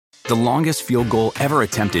The longest field goal ever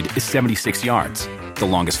attempted is 76 yards. The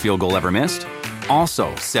longest field goal ever missed?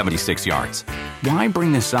 Also 76 yards. Why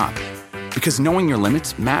bring this up? Because knowing your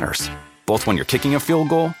limits matters, both when you're kicking a field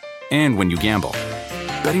goal and when you gamble.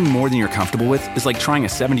 Betting more than you're comfortable with is like trying a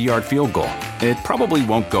 70-yard field goal. It probably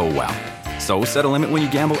won't go well. So set a limit when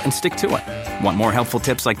you gamble and stick to it. Want more helpful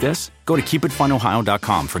tips like this? Go to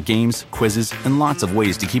keepitfunohio.com for games, quizzes, and lots of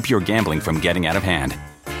ways to keep your gambling from getting out of hand.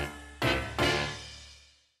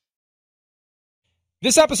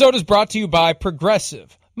 This episode is brought to you by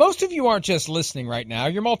Progressive. Most of you aren't just listening right now,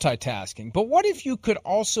 you're multitasking. But what if you could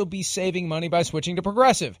also be saving money by switching to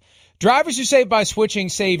Progressive? Drivers who save by switching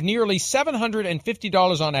save nearly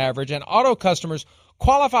 $750 on average, and auto customers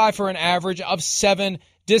qualify for an average of 7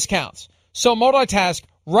 discounts. So multitask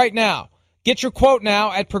right now. Get your quote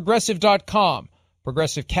now at Progressive.com.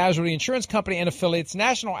 Progressive Casualty Insurance Company and affiliates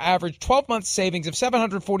national average 12-month savings of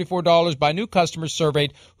 $744 by new customers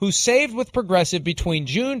surveyed who saved with Progressive between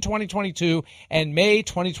June 2022 and May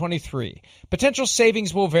 2023. Potential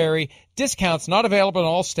savings will vary. Discounts not available in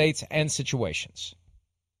all states and situations.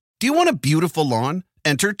 Do you want a beautiful lawn?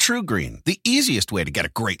 Enter TruGreen, the easiest way to get a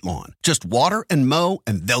great lawn. Just water and mow,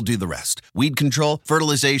 and they'll do the rest. Weed control,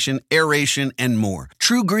 fertilization, aeration, and more.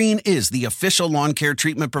 TruGreen is the official lawn care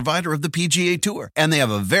treatment provider of the PGA Tour, and they have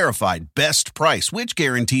a verified best price, which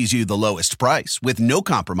guarantees you the lowest price with no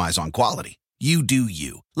compromise on quality. You do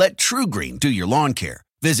you. Let TruGreen do your lawn care.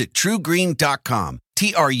 Visit TruGreen.com,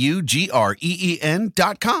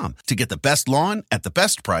 TruGreen.com, to get the best lawn at the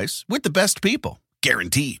best price with the best people.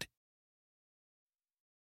 Guaranteed.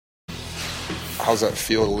 How's that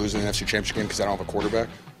feel to lose in the NFC Championship game because I don't have a quarterback?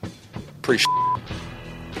 Pretty to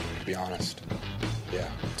be honest. Yeah,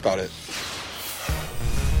 that's about it.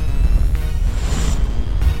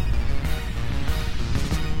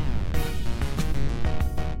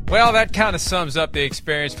 Well, that kind of sums up the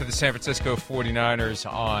experience for the San Francisco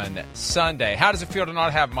 49ers on Sunday. How does it feel to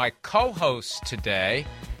not have my co-host today?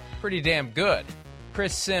 Pretty damn good.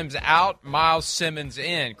 Chris Sims out, Miles Simmons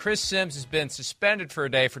in. Chris Sims has been suspended for a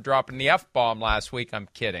day for dropping the F-bomb last week. I'm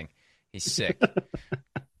kidding. He's sick.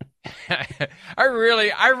 I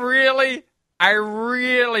really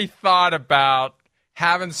thought about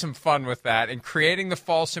having some fun with that and creating the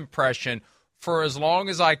false impression for as long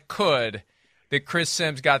as I could that Chris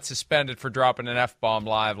Sims got suspended for dropping an F-bomb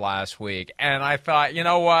live last week. And I thought, you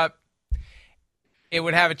know what? It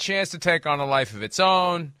would have a chance to take on a life of its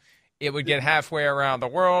own. It would get halfway around the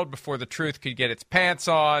world before the truth could get its pants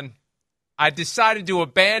on. I decided to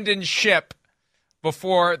abandon ship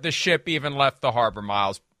before the ship even left the harbor,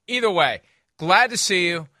 Miles. Either way, glad to see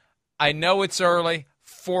you. I know it's early,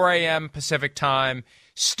 4 a.m. Pacific time.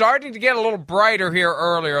 Starting to get a little brighter here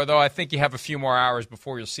earlier, though I think you have a few more hours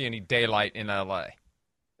before you'll see any daylight in L.A.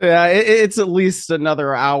 Yeah, it's at least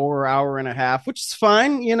another hour and a half, which is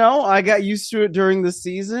fine. You know, I got used to it during the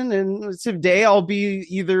season, and today I'll be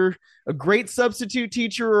either a great substitute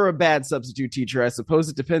teacher or a bad substitute teacher. I suppose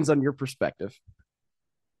it depends on your perspective.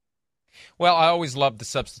 Well, I always loved the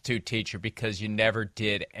substitute teacher because you never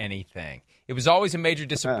did anything. It was always a major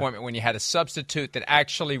disappointment when you had a substitute that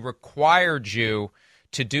actually required you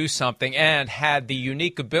to do something and had the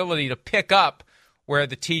unique ability to pick up where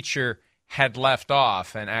the teacher had left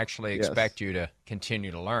off and actually expect you to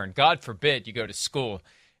continue to learn. God forbid you go to school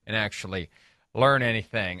and actually learn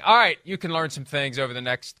anything. All right, you can learn some things over the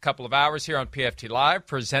next couple of hours here on PFT Live,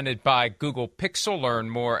 presented by Google Pixel. Learn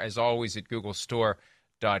more, as always, at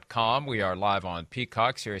googlestore.com. We are live on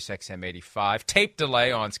Peacock, Sirius XM 85, tape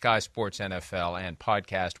delay on Sky Sports NFL, and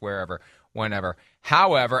podcast wherever, whenever,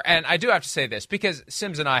 however. And I do have to say this, because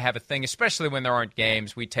Sims and I have a thing, especially when there aren't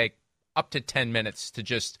games, we take up to 10 minutes to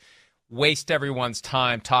just waste everyone's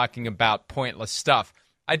time talking about pointless stuff.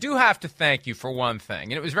 I do have to thank you for one thing,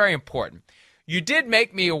 and it was very important. You did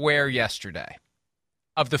make me aware yesterday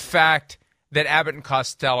of the fact that Abbott and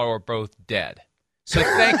Costello are both dead. So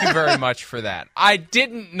thank you very much for that. I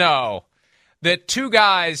didn't know that two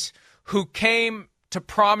guys who came to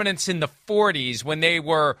prominence in the 40s when they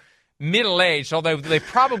were middle-aged, although they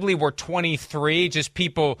probably were 23, just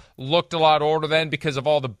people looked a lot older then because of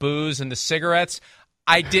all the booze and the cigarettes.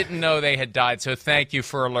 I didn't know they had died, so thank you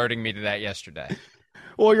for alerting me to that yesterday.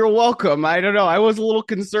 Well, you're welcome. I don't know. I was a little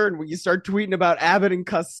concerned when you start tweeting about Abbott and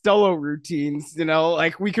Costello routines, you know,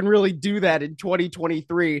 like we can really do that in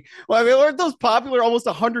 2023. Well, I mean, weren't those popular almost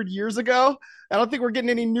 100 years ago? I don't think we're getting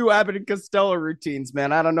any new Abbott and Costello routines,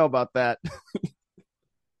 man. I don't know about that.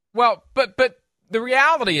 Well, but the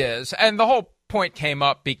reality is, and the whole point came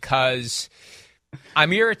up because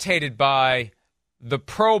I'm irritated by the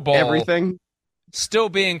Pro Bowl. Everything. Still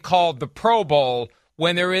being called the Pro Bowl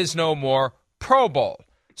when there is no more Pro Bowl.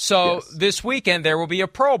 So this weekend there will be a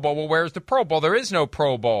Pro Bowl. Well, where's the Pro Bowl? There is no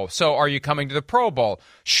Pro Bowl. So are you coming to the Pro Bowl?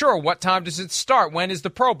 Sure. What time does it start? When is the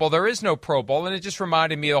Pro Bowl? There is no Pro Bowl. And it just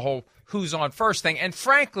reminded me of the whole who's on first thing. And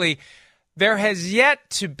frankly, there has yet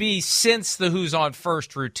to be, since the Who's on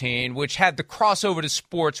First routine, which had the crossover to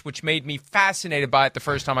sports, which made me fascinated by it the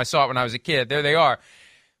first time I saw it when I was a kid. There they are.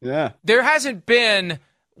 Yeah. There hasn't been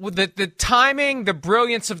the timing, the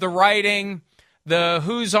brilliance of the writing, the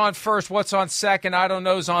who's on first, what's on second, I don't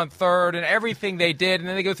know's on third, and everything they did. And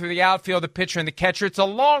then they go through the outfield, the pitcher, and the catcher. It's a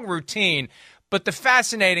long routine. But the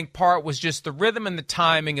fascinating part was just the rhythm and the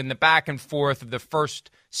timing and the back and forth of the first,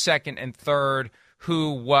 second, and third.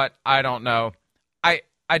 Who, what, I don't know. I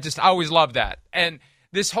always love that. And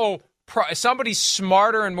this whole somebody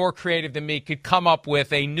smarter and more creative than me could come up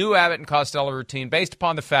with a new Abbott and Costello routine based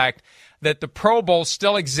upon the fact that the Pro Bowl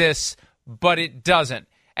still exists, but it doesn't.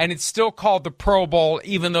 And it's still called the Pro Bowl,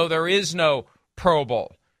 even though there is no Pro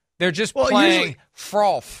Bowl. They're just playing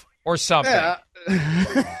froth or something. Yeah.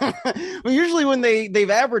 Well, usually when they've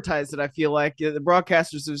advertised it, I feel like the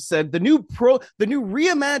broadcasters have said the new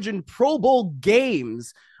reimagined Pro Bowl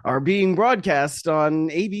games are being broadcast on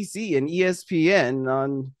ABC and ESPN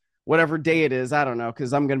on whatever day it is. I don't know,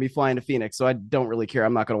 because I'm going to be flying to Phoenix, so I don't really care.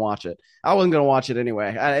 I'm not going to watch it. I wasn't going to watch it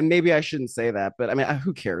anyway. And maybe I shouldn't say that, but I mean,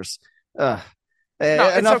 who cares? No,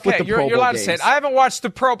 it's okay. You're allowed to say it. I haven't watched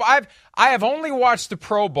the Pro Bowl. I have only watched the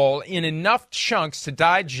Pro Bowl in enough chunks to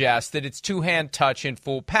digest that it's two-hand touch in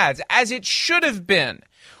full pads, as it should have been.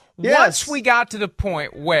 Yes. Once we got to the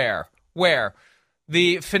point where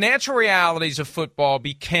the financial realities of football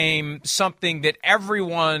became something that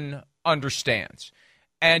everyone understands,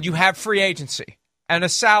 and you have free agency and a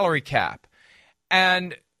salary cap,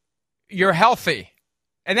 and you're healthy,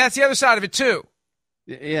 and that's the other side of it too.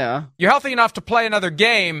 Yeah. You're healthy enough to play another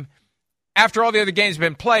game after all the other games have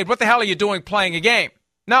been played. What the hell are you doing playing a game?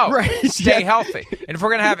 No. Right. Stay healthy. And if we're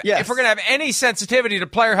going to have any sensitivity to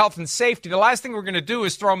player health and safety, the last thing we're going to do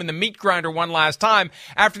is throw them in the meat grinder one last time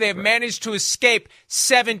after they have managed to escape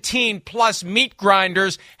 17 plus meat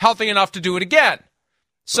grinders healthy enough to do it again.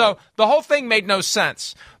 So the whole thing made no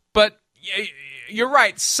sense. But you're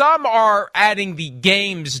right. Some are adding the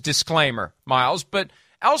games disclaimer, Miles, but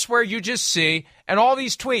elsewhere, you just see, and all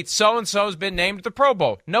these tweets, so-and-so has been named the Pro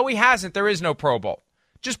Bowl. No, he hasn't. There is no Pro Bowl.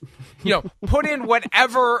 Just, put in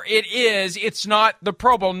whatever it is. It's not the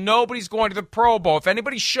Pro Bowl. Nobody's going to the Pro Bowl. If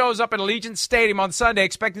anybody shows up at Allegiant Stadium on Sunday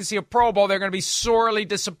expecting to see a Pro Bowl, they're going to be sorely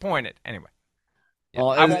disappointed. Anyway, well,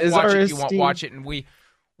 I won't watch it. You won't watch it, and we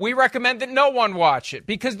recommend that no one watch it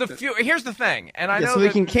because here's the thing, and I know so they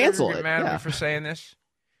can cancel it. Mad at me for saying this.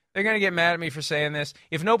 They're going to get mad at me for saying this.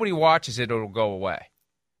 If nobody watches it, it'll go away.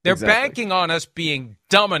 They're banking on us being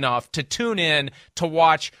dumb enough to tune in to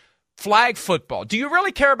watch flag football. Do you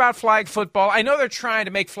really care about flag football? I know they're trying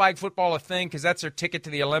to make flag football a thing because that's their ticket to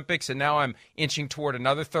the Olympics, and now I'm inching toward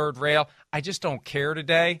another third rail. I just don't care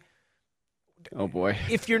today. Oh, boy.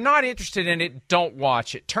 If you're not interested in it, don't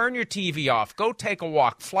watch it. Turn your TV off. Go take a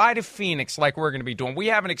walk. Fly to Phoenix like we're going to be doing. We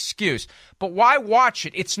have an excuse. But why watch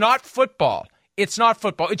it? It's not football. It's not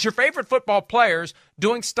football. It's your favorite football players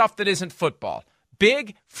doing stuff that isn't football.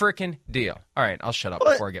 Big freaking deal. All right, I'll shut up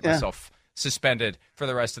before I get myself suspended for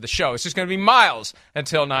the rest of the show. It's just going to be Miles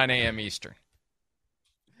until 9 a.m. Eastern.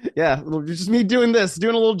 Yeah, just me doing a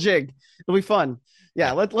little jig. It'll be fun.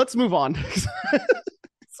 Yeah, let's move on.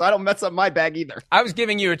 So I don't mess up my bag either. I was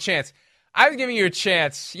giving you a chance.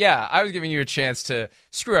 Yeah, I was giving you a chance to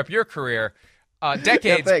screw up your career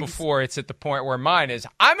decades before it's at the point where mine is.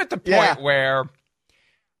 I'm at the point where,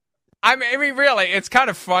 I mean, really, it's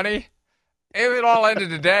kind of funny. If it all ended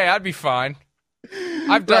today, I'd be fine.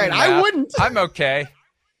 I've done that. I wouldn't. I'm okay.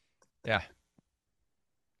 Yeah.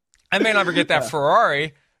 I may never get that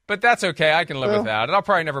Ferrari, but that's okay. I can live without it. I'll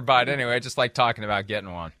probably never buy it anyway. I just like talking about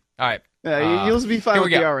getting one. All right. Yeah, you'll be fine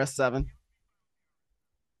with the RS7.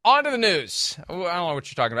 On to the news. I don't know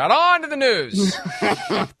what you're talking about. On to the news.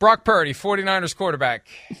 Brock Purdy, 49ers quarterback,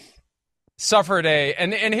 suffered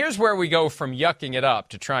and here's where we go from yucking it up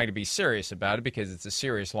to trying to be serious about it because it's a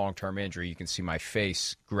serious long-term injury. You can see my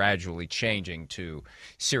face gradually changing to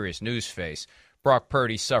serious news face. Brock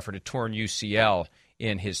Purdy suffered a torn UCL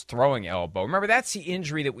in his throwing elbow. Remember, that's the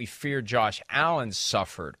injury that we feared Josh Allen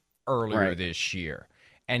suffered earlier this year.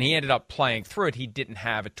 And he ended up playing through it. He didn't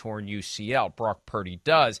have a torn UCL. Brock Purdy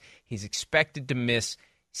does. He's expected to miss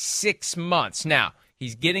 6 months. Now,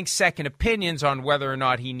 he's getting second opinions on whether or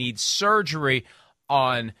not he needs surgery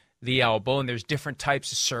on the elbow, and there's different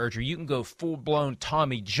types of surgery. You can go full-blown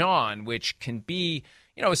Tommy John, which can be,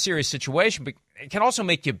 a serious situation, but it can also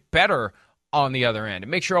make you better on the other end. It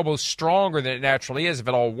makes your elbow stronger than it naturally is if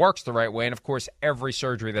it all works the right way. And, of course, every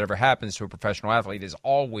surgery that ever happens to a professional athlete is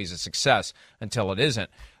always a success until it isn't.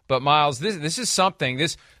 But, Miles, this is something.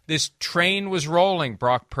 This train was rolling.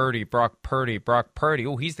 Brock Purdy.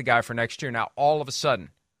 Oh, he's the guy for next year. Now, all of a sudden,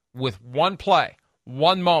 with one play,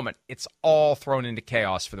 one moment, it's all thrown into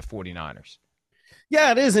chaos for the 49ers.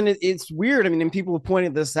 Yeah, it is. And it's weird. I mean, and people have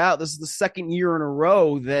pointed this out. This is the second year in a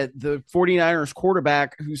row that the 49ers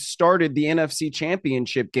quarterback who started the NFC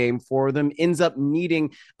Championship game for them ends up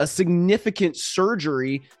needing a significant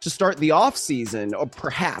surgery to start the offseason, or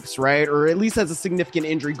perhaps, right? Or at least has a significant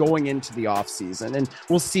injury going into the offseason. And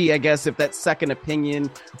we'll see, I guess, if that second opinion,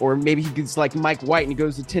 or maybe he gets like Mike White and he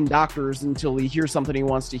goes to 10 doctors until he hears something he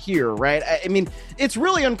wants to hear, right? I mean, it's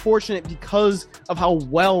really unfortunate because of how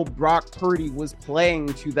well Brock Purdy was playing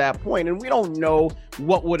to that point. And we don't know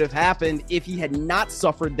what would have happened if he had not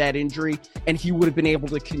suffered that injury and he would have been able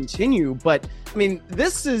to continue. But I mean,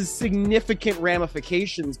 this is significant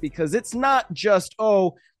ramifications because it's not just,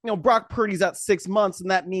 Brock Purdy's out 6 months,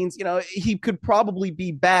 and that means, he could probably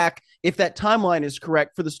be back, if that timeline is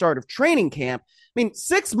correct, for the start of training camp. I mean,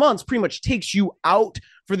 6 months pretty much takes you out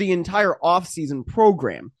for the entire offseason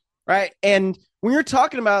program, right? And when you're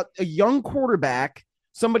talking about a young quarterback,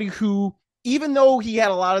 somebody who, even though he had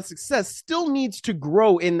a lot of success, still needs to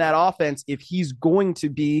grow in that offense if he's going to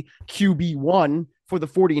be QB1 for the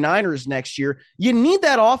 49ers next year, you need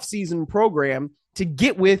that offseason program to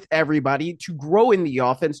get with everybody, to grow in the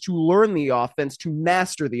offense, to learn the offense, to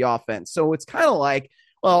master the offense. So it's kind of like,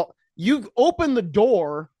 well, you've opened the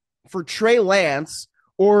door for Trey Lance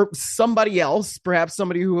or somebody else, perhaps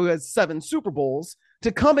somebody who has 7 Super Bowls,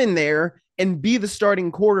 to come in there and be the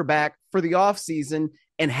starting quarterback for the offseason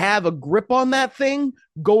and have a grip on that thing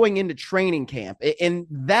going into training camp. And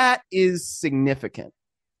that is significant.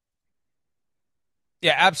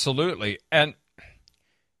 Yeah, absolutely. And,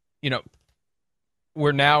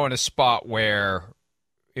 we're now in a spot where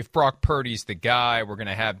if Brock Purdy's the guy, we're going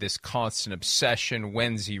to have this constant obsession.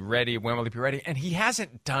 When's he ready? When will he be ready? And he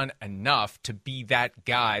hasn't done enough to be that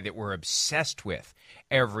guy that we're obsessed with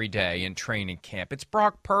every day in training camp. It's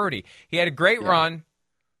Brock Purdy. He had a great run,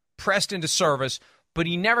 pressed into service, but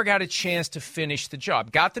he never got a chance to finish the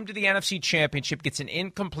job. Got them to the NFC Championship, gets an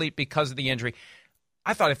incomplete because of the injury.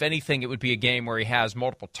 I thought, if anything, it would be a game where he has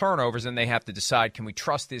multiple turnovers and they have to decide, can we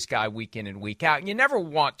trust this guy week in and week out? And you never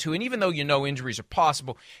want to, and even though injuries are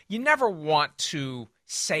possible, you never want to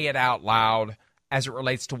say it out loud as it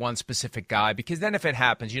relates to one specific guy, because then if it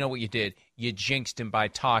happens, you know what you did? You jinxed him by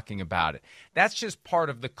talking about it. That's just part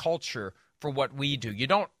of the culture for what we do. You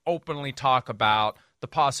don't openly talk about the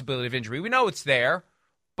possibility of injury. We know it's there,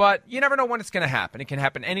 but you never know when it's going to happen. It can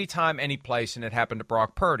happen anytime, any place, and it happened to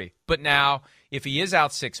Brock Purdy. But now, if he is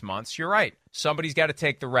out 6 months, you're right. Somebody's got to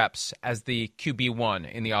take the reps as the QB1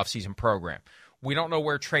 in the offseason program. We don't know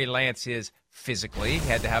where Trey Lance is physically. He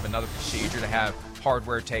had to have another procedure to have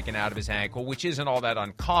hardware taken out of his ankle, which isn't all that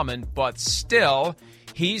uncommon, but still,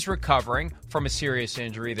 he's recovering from a serious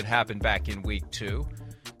injury that happened back in week 2.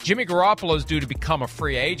 Jimmy Garoppolo is due to become a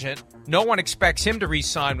free agent. No one expects him to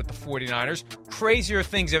re-sign with the 49ers. Crazier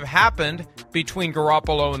things have happened between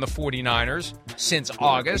Garoppolo and the 49ers since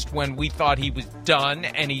August, when we thought he was done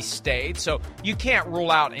and he stayed. So you can't rule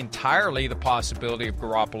out entirely the possibility of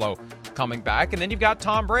Garoppolo coming back. And then you've got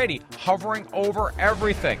Tom Brady hovering over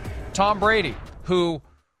everything. Tom Brady, who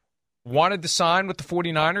wanted to sign with the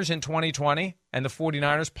 49ers in 2020, and the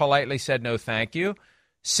 49ers politely said no thank you.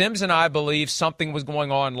 Sims and I believe something was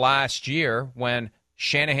going on last year when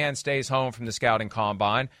Shanahan stays home from the scouting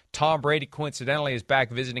combine. Tom Brady, coincidentally, is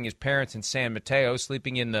back visiting his parents in San Mateo,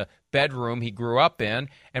 sleeping in the bedroom he grew up in.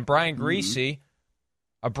 And Brian Griese,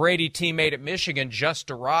 a Brady teammate at Michigan,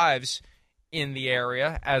 just arrives in the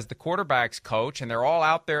area as the quarterback's coach, and they're all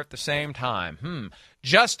out there at the same time.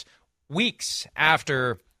 Just weeks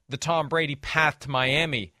after the Tom Brady path to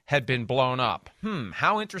Miami had been blown up.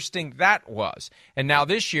 How interesting that was. And now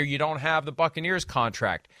this year, you don't have the Buccaneers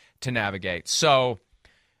contract to navigate. So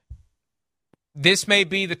this may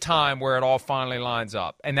be the time where it all finally lines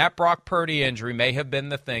up. And that Brock Purdy injury may have been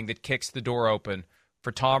the thing that kicks the door open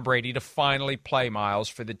for Tom Brady to finally play, Miles,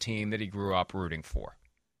 for the team that he grew up rooting for.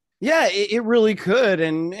 Yeah, it really could.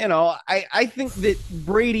 And, I think that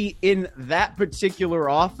Brady in that particular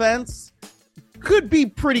offense could be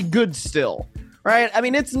pretty good still, right? I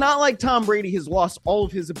mean, it's not like Tom Brady has lost all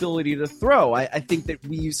of his ability to throw. I think that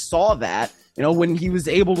we saw that, when he was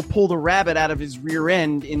able to pull the rabbit out of his rear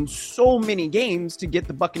end in so many games to get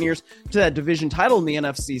the Buccaneers to that division title in the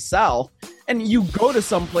NFC South. And you go to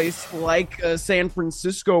someplace like San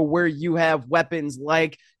Francisco where you have weapons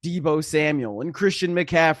like Deebo Samuel and Christian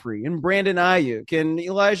McCaffrey and Brandon Ayuk and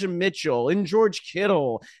Elijah Mitchell and George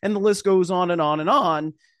Kittle, and the list goes on and on and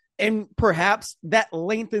on. And perhaps that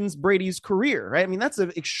lengthens Brady's career, right? I mean, that's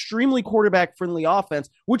an extremely quarterback-friendly offense,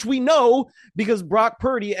 which we know because Brock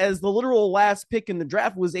Purdy, as the literal last pick in the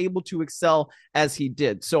draft, was able to excel as he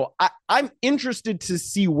did. So I'm interested to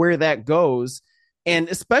see where that goes, and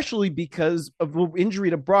especially because of the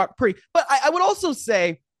injury to Brock Purdy. But I would also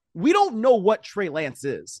say we don't know what Trey Lance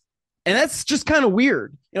is, and that's just kind of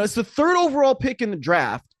weird. It's the 3rd overall pick in the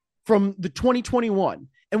draft from the 2021,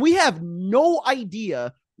 and we have no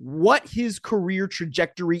idea what his career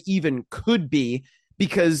trajectory even could be,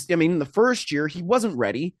 because, I mean, the first year he wasn't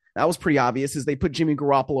ready. That was pretty obvious as they put Jimmy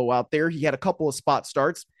Garoppolo out there. He had a couple of spot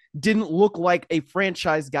starts, didn't look like a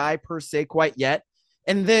franchise guy per se quite yet.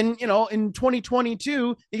 And then, in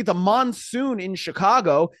 2022, he gets a monsoon in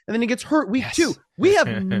Chicago, and then he gets hurt week 2. We have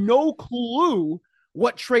no clue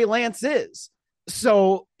what Trey Lance is.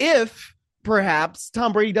 So if perhaps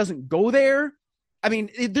Tom Brady doesn't go there, I mean,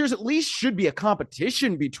 there's at least should be a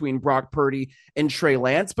competition between Brock Purdy and Trey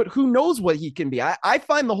Lance, but who knows what he can be. I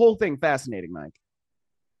find the whole thing fascinating, Mike.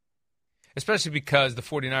 Especially because the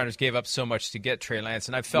 49ers gave up so much to get Trey Lance,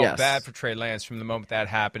 and I felt bad for Trey Lance from the moment that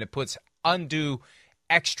happened. It puts undue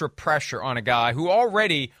extra pressure on a guy who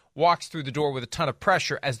already walks through the door with a ton of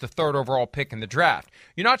pressure as the 3rd overall pick in the draft.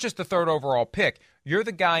 You're not just the 3rd overall pick. You're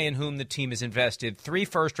the guy in whom the team has invested 3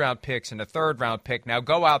 first-round picks and a 3rd-round pick. Now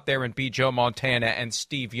go out there and be Joe Montana and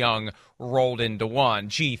Steve Young rolled into one.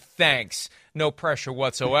 Gee, thanks. No pressure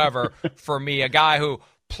whatsoever for me, a guy who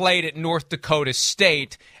played at North Dakota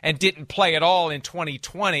State and didn't play at all in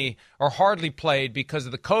 2020 or hardly played because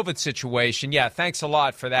of the COVID situation. Yeah, thanks a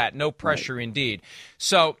lot for that. No pressure indeed.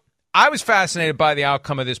 So I was fascinated by the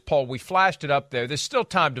outcome of this poll. We flashed it up there. There's still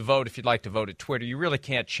time to vote if you'd like to vote at Twitter. You really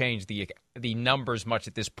can't change the numbers much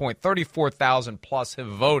at this point. 34,000 plus have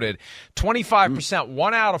voted. 25%,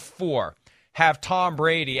 1 out of 4, have Tom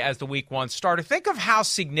Brady as the week 1 starter. Think of how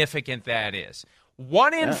significant that is.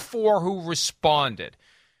 1 in 4 who responded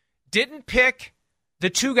didn't pick the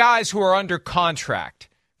 2 guys who are under contract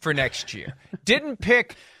for next year. Didn't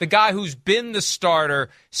pick the guy who's been the starter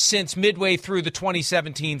since midway through the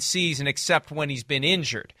 2017 season, except when he's been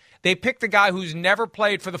injured. They picked the guy who's never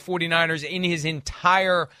played for the 49ers in his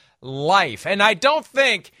entire life. And I don't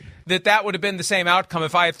think that would have been the same outcome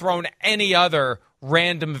if I had thrown any other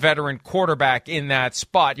random veteran quarterback in that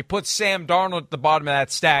spot. You put Sam Darnold at the bottom of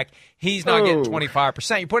that stack, he's not getting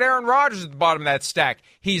 25%. You put Aaron Rodgers at the bottom of that stack,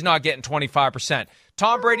 he's not getting 25%.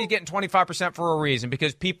 Tom Brady's getting 25% for a reason,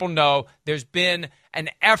 because people know there's been an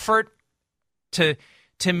effort to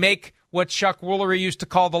make what Chuck Woolery used to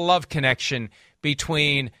call the love connection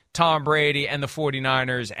between Tom Brady and the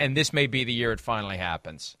 49ers, and this may be the year it finally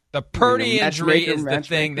happens. The Purdy injury is the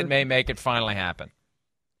thing that may make it finally happen.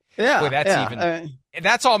 Yeah, boy,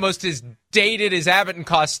 that's almost as dated as Abbott and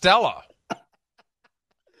Costello.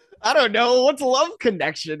 I don't know. What's a love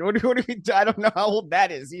connection? What do we? I don't know how old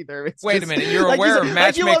that is either. Wait a minute. You're aware of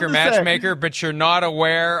matchmaker, but you're not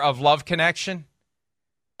aware of love connection?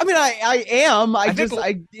 I mean, I am.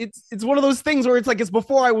 It's one of those things where it's like it's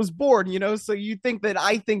before I was born, so you think that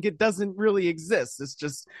I think it doesn't really exist. It's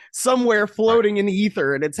just somewhere floating in the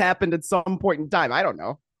ether, and it's happened at some point in time. I don't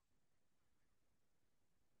know.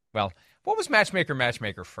 Well, what was Matchmaker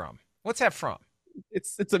from? What's that from?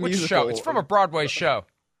 It's a which musical show? It's from a Broadway show.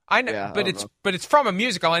 I know, yeah, but it's from a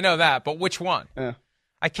musical. I know that, but which one?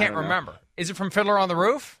 I can't remember. Is it from Fiddler on the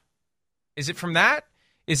Roof? Is it from that?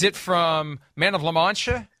 Is it from Man of La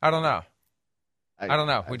Mancha? I don't know. I don't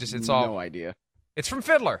know. No idea. It's from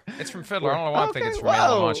Fiddler. It's from Fiddler. I don't know why I'm thinking it's from Man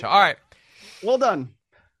of La Mancha. All right. Well done.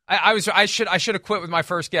 I should have quit with my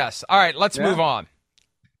first guess. All right, let's move on.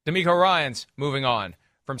 DeMeco Ryans moving on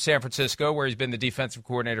from San Francisco, where he's been the defensive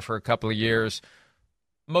coordinator for a couple of years,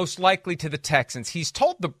 most likely to the Texans. He's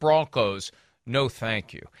told the Broncos, no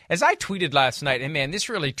thank you. As I tweeted last night, and man, this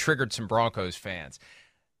really triggered some Broncos fans.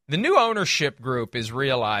 The new ownership group is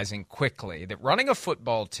realizing quickly that running a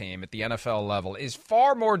football team at the NFL level is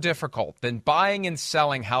far more difficult than buying and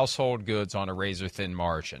selling household goods on a razor-thin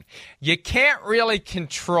margin. You can't really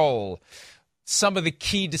control some of the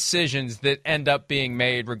key decisions that end up being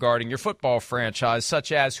made regarding your football franchise,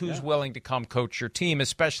 such as who's willing to come coach your team,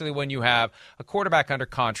 especially when you have a quarterback under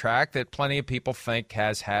contract that plenty of people think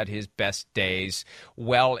has had his best days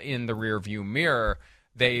well in the rearview mirror.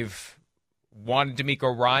 They've wanted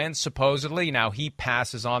DeMeco Ryans, supposedly. Now he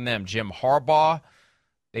passes on them. Jim Harbaugh,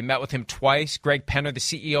 they met with him twice. Greg Penner, the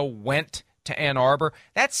CEO, went to Ann Arbor.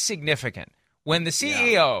 That's significant. When the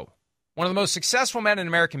CEO one of the most successful men in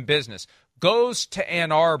American business, goes to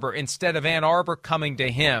Ann Arbor instead of Ann Arbor coming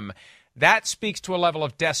to him, that speaks to a level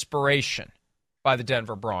of desperation by the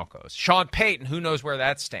Denver Broncos. Sean Payton, who knows where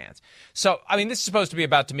that stands? So, I mean, this is supposed to be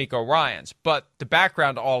about DeMeco Ryans, but the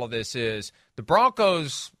background to all of this is the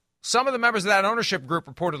Broncos, some of the members of that ownership group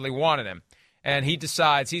reportedly wanted him, and he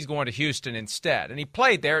decides he's going to Houston instead. And he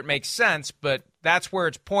played there. It makes sense, but that's where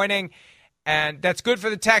it's pointing, and that's good for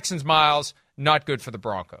the Texans, Miles, not good for the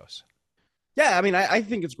Broncos. Yeah, I mean, I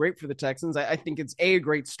think it's great for the Texans. I think it's A,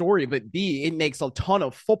 great story, but B, it makes a ton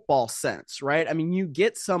of football sense, right? I mean, you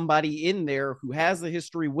get somebody in there who has a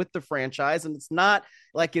history with the franchise, and it's not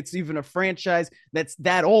like it's even a franchise that's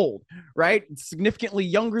that old, right? It's significantly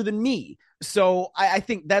younger than me. So I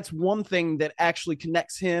think that's one thing that actually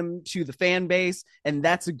connects him to the fan base, and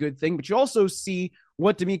that's a good thing. But you also see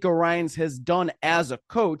what DeMeco Ryans has done as a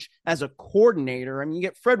coach, as a coordinator. I mean, you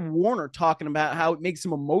get Fred Warner talking about how it makes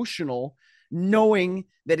him emotional knowing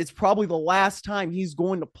that it's probably the last time he's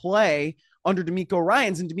going to play under DeMeco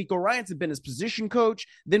Ryans. And DeMeco Ryans had been his position coach,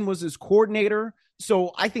 then was his coordinator.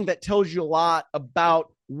 So I think that tells you a lot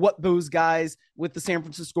about what those guys with the San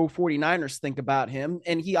Francisco 49ers think about him.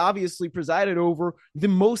 And he obviously presided over the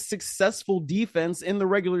most successful defense in the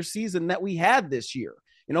regular season that we had this year.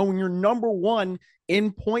 You know, when you're number one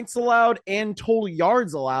in points allowed and total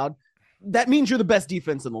yards allowed, that means you're the best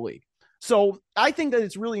defense in the league. So I think that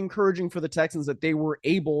it's really encouraging for the Texans that they were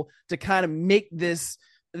able to kind of make this,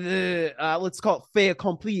 let's call it fait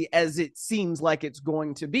accompli, as it seems like it's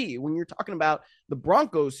going to be. When you're talking about the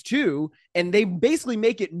Broncos too, and they basically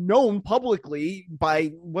make it known publicly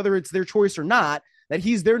by whether it's their choice or not, that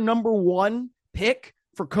he's their number one pick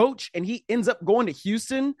for coach, and he ends up going to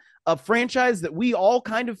Houston, a franchise that we all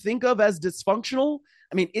kind of think of as dysfunctional.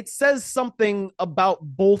 I mean, it says something about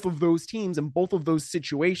both of those teams and both of those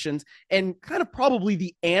situations, and kind of probably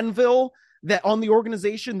the anvil that on the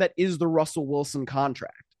organization that is the Russell Wilson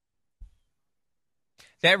contract.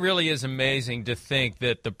 That really is amazing to think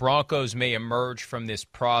that the Broncos may emerge from this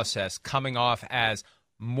process coming off as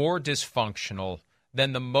more dysfunctional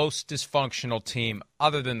than the most dysfunctional team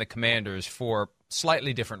other than the Commanders for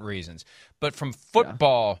slightly different reasons. But from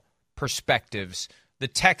football perspectives, the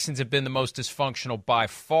Texans have been the most dysfunctional by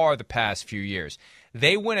far the past few years.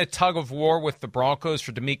 They win a tug of war with the Broncos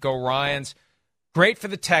for DeMeco Ryans. Great for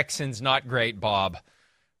the Texans, not great, Bob,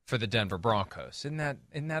 for the Denver Broncos. Isn't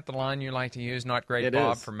that the line you like to use? Not great, it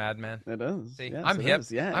Bob, is. for Mad Men? It is. See, yes, I'm hip.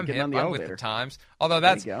 Is. Yeah, I'm hip. I'm with the times. Although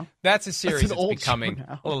that's a series that's becoming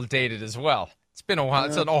a little dated as well. It's been a while.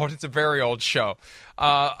 It's a very old show.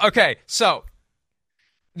 Okay, so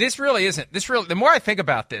this really isn't. The more I think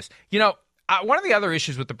about this, one of the other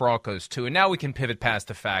issues with the Broncos, too, and now we can pivot past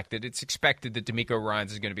the fact that it's expected that DeMeco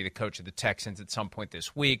Ryans is going to be the coach of the Texans at some point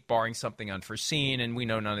this week, barring something unforeseen, and we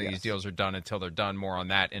know none of these deals are done until they're done. More on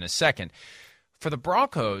that in a second. For the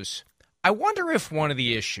Broncos, I wonder if one of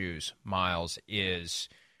the issues, Miles, is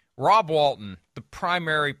Rob Walton, the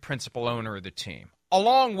primary principal owner of the team,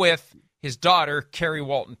 along with his daughter, Kerry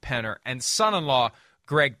Walton Penner, and son-in-law,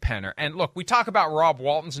 Greg Penner. And look, we talk about Rob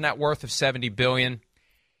Walton's net worth of $70 billion.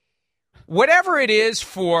 Whatever it is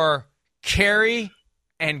for Kerry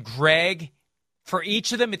and Greg, for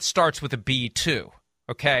each of them, it starts with a B too,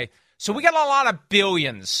 okay? So we got a lot of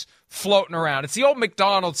billions floating around. It's the old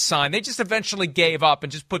McDonald's sign. They just eventually gave up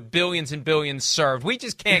and just put billions and billions served. We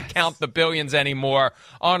just can't count the billions anymore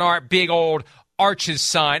on our big old Arches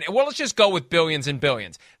sign. Well, let's just go with billions and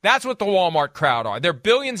billions. That's what the Walmart crowd are. They're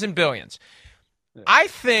billions and billions. I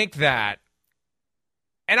think that,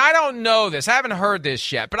 and I don't know this, I haven't heard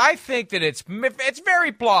this yet, but I think that it's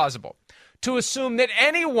very plausible to assume that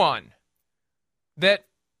anyone that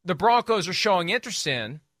the Broncos are showing interest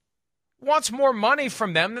in wants more money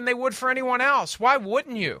from them than they would for anyone else. Why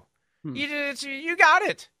wouldn't you? You got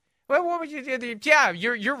it. Well, what would you do? Yeah,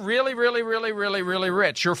 you're really, really, really, really, really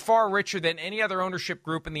rich. You're far richer than any other ownership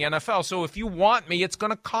group in the NFL. So if you want me, it's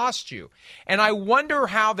going to cost you. And I wonder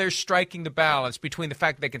how they're striking the balance between the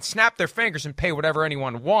fact that they can snap their fingers and pay whatever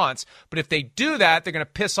anyone wants, but if they do that, they're going to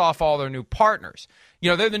piss off all their new partners.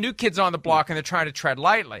 They're the new kids on the block, and they're trying to tread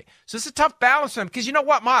lightly. So it's a tough balance for them, because you know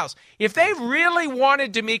what, Miles? If they really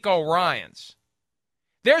wanted DeMeco Ryans,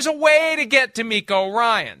 there's a way to get DeMeco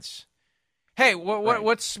Ryans. Hey,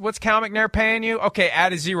 what's Cal McNair paying you? Okay,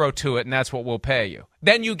 add a zero to it, and that's what we'll pay you.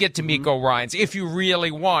 Then you get DeMeco Ryans if you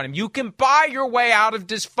really want him. You can buy your way out of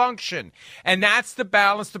dysfunction, and that's the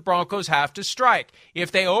balance the Broncos have to strike.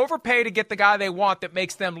 If they overpay to get the guy they want that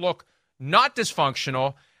makes them look not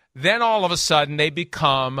dysfunctional, then all of a sudden they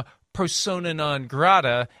become persona non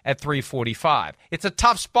grata at 345. It's a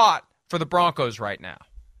tough spot for the Broncos right now.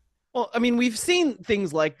 Well, I mean, we've seen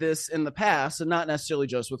things like this in the past, and not necessarily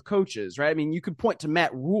just with coaches, right? I mean, you could point to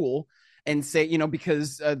Matt Rule and say,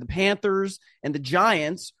 because the Panthers and the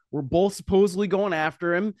Giants were both supposedly going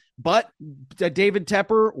after him, but David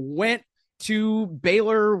Tepper went to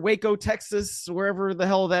Baylor, Waco, Texas, wherever the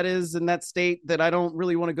hell that is in that state that I don't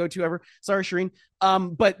really want to go to ever. Sorry, Shireen.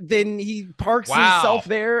 But then he parks himself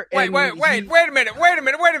there. Wait a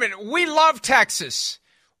minute. We love Texas.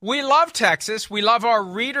 We love Texas. We love our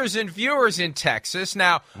readers and viewers in Texas.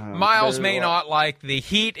 Now, Miles may not like the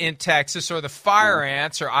heat in Texas or the fire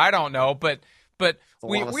ants, or I don't know, but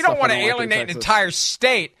we don't want to alienate an entire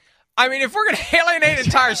state. I mean, if we're going to alienate an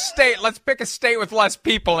entire state, let's pick a state with less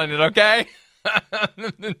people in it, okay?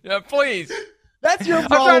 Please. That's your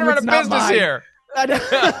problem. I'm trying to run a business here.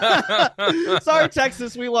 Sorry,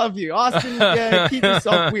 Texas, we love you. Austin, keep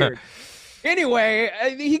yourself weird. Anyway,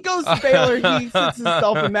 he goes to Baylor. He sits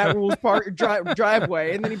himself in Matt Rule's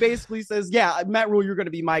driveway, and then he basically says, yeah, Matt Rule, you're going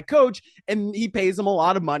to be my coach, and he pays him a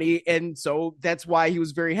lot of money, and so that's why he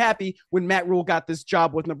was very happy when Matt Rule got this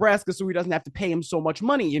job with Nebraska, so he doesn't have to pay him so much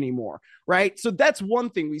money anymore, right? So that's one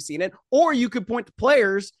thing we've seen it. Or you could point to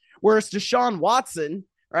players where it's Deshaun Watson,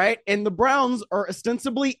 right? And the Browns are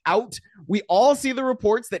ostensibly out. We all see the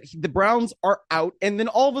reports that the Browns are out. And then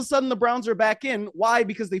all of a sudden the Browns are back in. Why?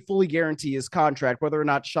 Because they fully guarantee his contract. Whether or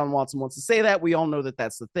not Deshaun Watson wants to say that, we all know that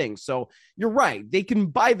that's the thing. So you're right. They can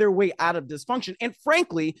buy their way out of dysfunction. And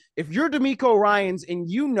frankly, if you're DeMeco Ryans and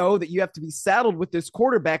you know that you have to be saddled with this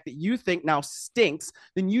quarterback that you think now stinks,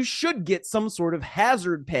 then you should get some sort of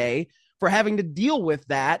hazard pay for having to deal with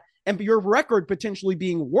that and your record potentially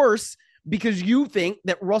being worse, because you think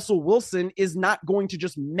that Russell Wilson is not going to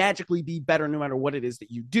just magically be better no matter what it is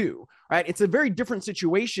that you do, right? It's a very different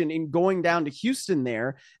situation in going down to Houston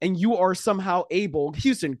there, and you are somehow able,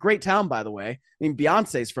 Houston, great town, by the way. I mean,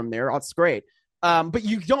 Beyonce's from there. That's great. But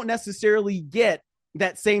you don't necessarily get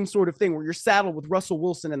that same sort of thing where you're saddled with Russell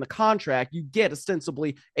Wilson and the contract. You get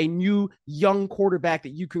ostensibly a new young quarterback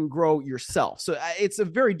that you can grow yourself. So it's a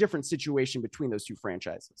very different situation between those two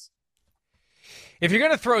franchises. If you're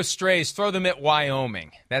going to throw strays, throw them at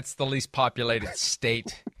Wyoming. That's the least populated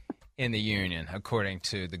state in the union, according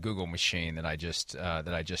to the Google machine that I just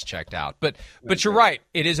checked out. But you're right.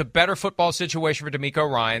 It is a better football situation for DeMeco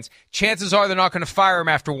Ryans. Chances are they're not going to fire him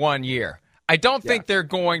after 1 year. I don't think they're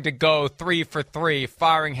going to go 3 for 3,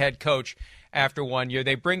 firing head coach after 1 year.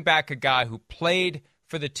 They bring back a guy who played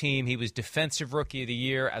for the team. He was Defensive Rookie of the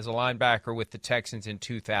Year as a linebacker with the Texans in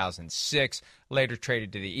 2006, later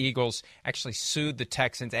traded to the Eagles, actually sued the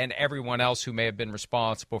Texans and everyone else who may have been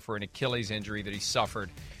responsible for an Achilles injury that he suffered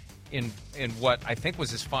in what I think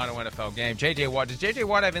was his final NFL game. J.J. Watt, does J.J.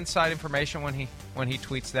 Watt have inside information when he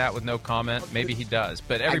tweets that with no comment? Maybe he does,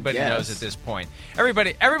 but everybody knows at this point.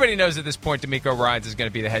 Everybody knows at this point DeMeco Ryans is going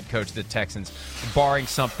to be the head coach of the Texans, barring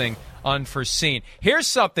something unforeseen. Here's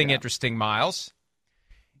something interesting, Miles.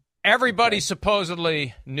 Everybody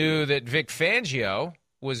supposedly knew that Vic Fangio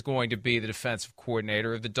was going to be the defensive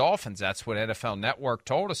coordinator of the Dolphins. That's what NFL Network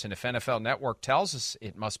told us. And if NFL Network tells us,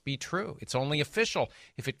 it must be true. It's only official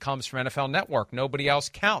if it comes from NFL Network. Nobody else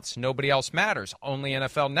counts. Nobody else matters. Only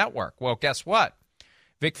NFL Network. Well, guess what?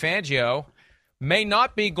 Vic Fangio may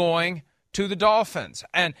not be going to the Dolphins.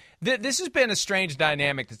 And this has been a strange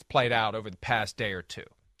dynamic that's played out over the past day or two.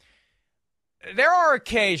 There are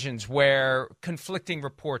occasions where conflicting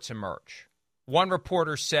reports emerge. One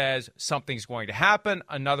reporter says something's going to happen.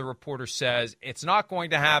 Another reporter says it's not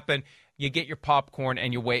going to happen. You get your popcorn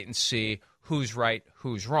and you wait and see who's right,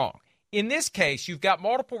 who's wrong. In this case, you've got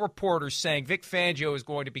multiple reporters saying Vic Fangio is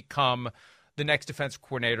going to become the next defensive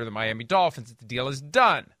coordinator of the Miami Dolphins, that the deal is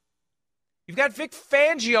done. You've got Vic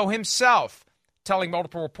Fangio himself telling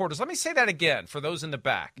multiple reporters. Let me say that again for those in the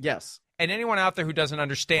back. Yes. And anyone out there who doesn't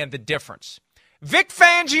understand the difference. Vic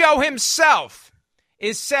Fangio himself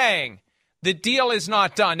is saying the deal is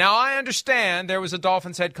not done. Now, I understand there was a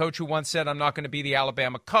Dolphins head coach who once said, I'm not going to be the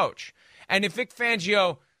Alabama coach. And if Vic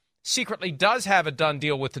Fangio secretly does have a done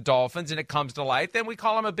deal with the Dolphins and it comes to light, then we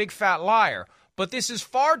call him a big fat liar. But this is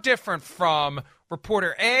far different from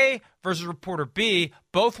reporter A versus reporter B,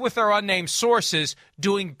 both with their unnamed sources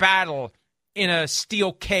doing battle in a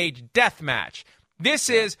steel cage death match. This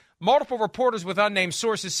is multiple reporters with unnamed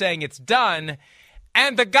sources saying it's done,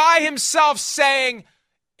 and the guy himself saying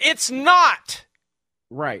it's not.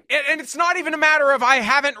 Right. And it's not even a matter of I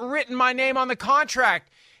haven't written my name on the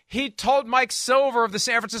contract. He told Mike Silver of the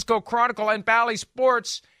San Francisco Chronicle and Bally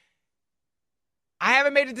Sports, I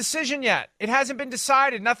haven't made a decision yet. It hasn't been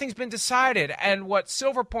decided. Nothing's been decided. And what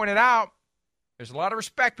Silver pointed out, there's a lot of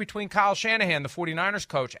respect between Kyle Shanahan, the 49ers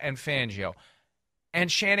coach, and Fangio.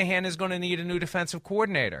 and Shanahan is going to need a new defensive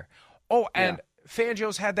coordinator. Oh, and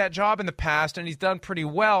Fangio's had that job in the past, and he's done pretty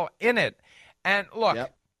well in it. And look,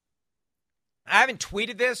 I haven't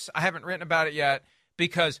tweeted this. I haven't written about it yet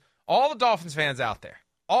because all the Dolphins fans out there,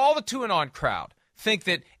 all the To and On crowd, think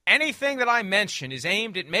that anything that I mention is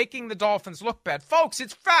aimed at making the Dolphins look bad. Folks,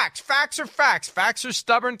 it's facts. Facts are facts. Facts are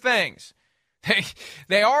stubborn things.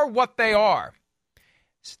 They are what they are.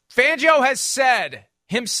 Fangio has said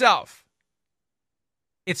himself,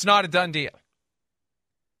 it's not a done deal.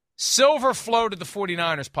 Silver floated the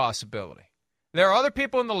 49ers possibility. There are other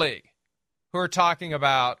people in the league who are talking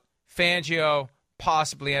about Fangio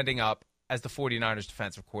possibly ending up as the 49ers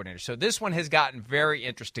defensive coordinator. So this one has gotten very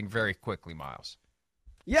interesting very quickly, Miles.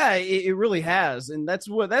 Yeah, it really has. And that's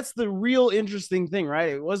the real interesting thing, right?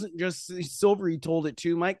 It wasn't just Silver. He told it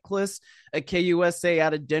to Mike Kliss at KUSA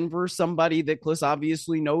out of Denver, somebody that Kliss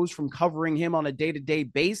obviously knows from covering him on a day-to-day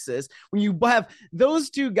basis. When you have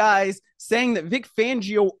those two guys saying that Vic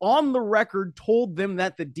Fangio on the record told them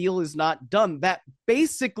that the deal is not done, that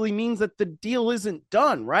basically means that the deal isn't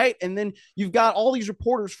done, right? And then you've got all these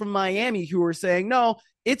reporters from Miami who are saying, no,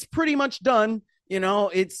 it's pretty much done. You know,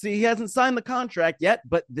 he hasn't signed the contract yet,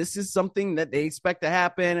 but this is something that they expect to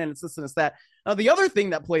happen, and it's this and it's that. Now, the other thing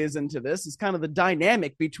that plays into this is kind of the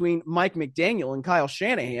dynamic between Mike McDaniel and Kyle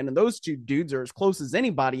Shanahan, and those two dudes are as close as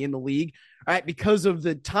anybody in the league, right, because of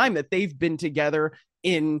the time that they've been together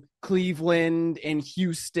in Cleveland and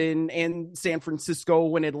Houston and San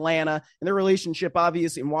Francisco and Atlanta, and their relationship,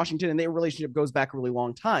 obviously, in Washington, and their relationship goes back a really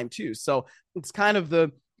long time, too. So it's kind of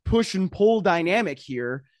the push and pull dynamic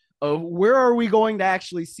here of where are we going to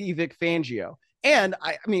actually see Vic Fangio? And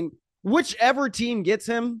I mean, whichever team gets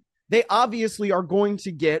him, they obviously are going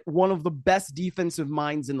to get one of the best defensive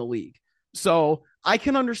minds in the league. So I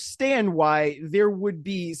can understand why there would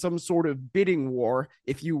be some sort of bidding war,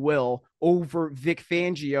 if you will, over Vic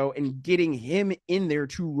Fangio and getting him in there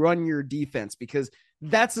to run your defense, because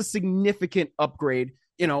that's a significant upgrade,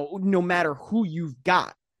 you know, no matter who you've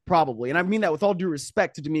got. Probably. And I mean that with all due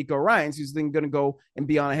respect to DeMeco Ryans, who's then going to go and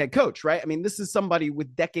be on a head coach, right? I mean, this is somebody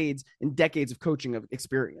with decades and decades of coaching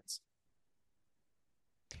experience.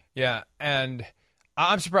 Yeah, and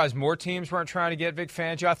I'm surprised more teams weren't trying to get Vic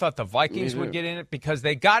Fangio. I thought the Vikings would get in it because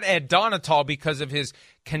they got Ed Donatal because of his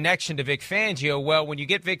connection to Vic Fangio. Well, when you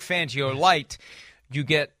get Vic Fangio light, you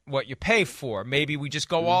get what you pay for. Maybe we just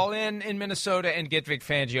go all in Minnesota and get Vic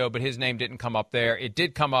Fangio, but his name didn't come up there. It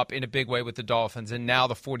did come up in a big way with the Dolphins, and now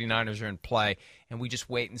the 49ers are in play, and we just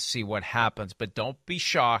wait and see what happens. But don't be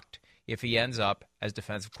shocked if he ends up as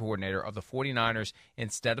defensive coordinator of the 49ers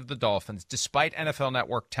instead of the Dolphins, despite NFL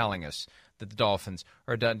Network telling us that the Dolphins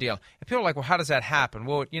are a done deal. And people are like, well, how does that happen?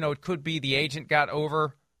 Well, you know, it could be the agent got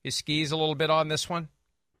over his skis a little bit on this one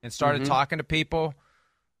and started talking to people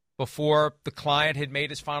before the client had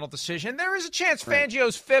made his final decision. There is a chance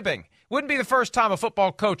Fangio's fibbing. Wouldn't be the first time a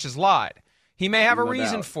football coach has lied. He may have a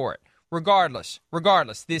reason for it. Regardless,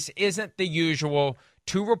 this isn't the usual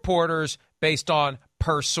two reporters based on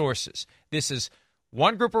per sources. This is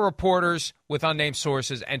one group of reporters with unnamed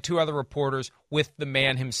sources and two other reporters with the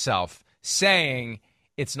man himself saying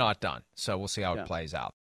it's not done. So we'll see how it plays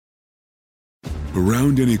out.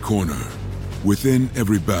 Around any corner, within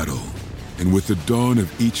every battle, and with the dawn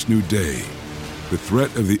of each new day, the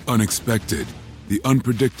threat of the unexpected, the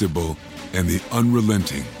unpredictable, and the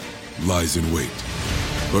unrelenting lies in wait.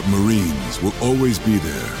 But Marines will always be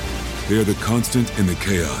there. They are the constant in the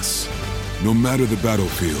chaos. No matter the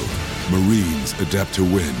battlefield, Marines adapt to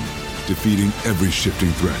win, defeating every shifting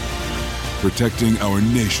threat, protecting our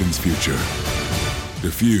nation's future.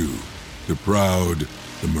 The few, the proud,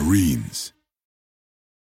 the Marines.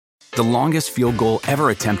 The longest field goal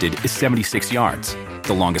ever attempted is 76 yards.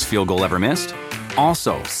 The longest field goal ever missed?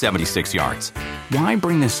 Also 76 yards. Why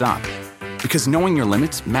bring this up? Because knowing your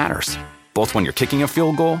limits matters, both when you're kicking a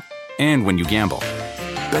field goal and when you gamble.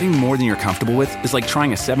 Betting more than you're comfortable with is like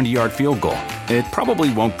trying a 70-yard field goal. It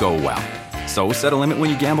probably won't go well. So set a limit when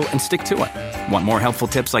you gamble and stick to it. Want more helpful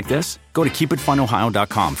tips like this? Go to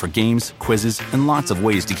keepitfunohio.com for games, quizzes, and lots of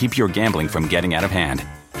ways to keep your gambling from getting out of hand.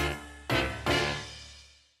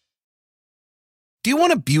 Do you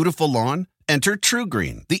want a beautiful lawn? Enter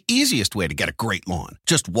TruGreen, the easiest way to get a great lawn.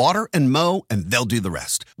 Just water and mow, and they'll do the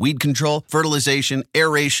rest. Weed control, fertilization,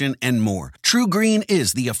 aeration, and more. TruGreen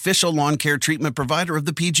is the official lawn care treatment provider of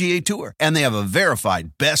the PGA Tour, and they have a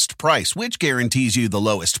verified best price, which guarantees you the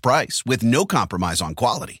lowest price with no compromise on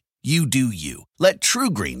quality. You do you. Let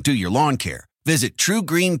TruGreen do your lawn care. Visit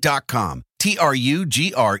TruGreen.com, TruGreen.com,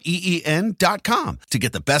 to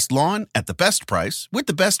get the best lawn at the best price with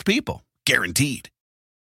the best people. Guaranteed.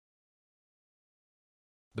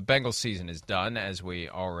 the Bengals season is done, as we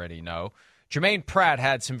already know. Jermaine Pratt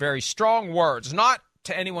had some very strong words, not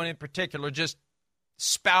to anyone in particular, just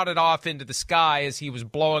spouted off into the sky as he was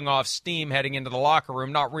blowing off steam heading into the locker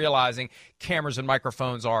room, not realizing cameras and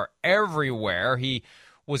microphones are everywhere. He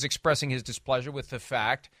was expressing his displeasure with the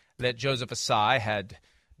fact that Joseph Asai had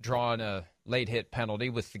drawn a late hit penalty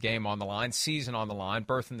with the game on the line, season on the line,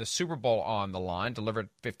 berth in the Super Bowl on the line, delivered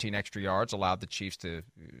 15 extra yards, allowed the Chiefs to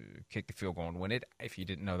kick the field goal and win it. If you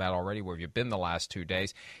didn't know that already, where have you been the last 2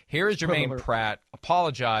 days? Here is Jermaine Pratt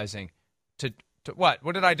apologizing to what?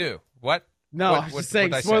 What did I do? What? No, I was just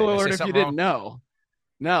saying, spoiler alert if you didn't know.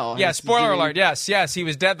 No. Yeah, spoiler alert. Yes, he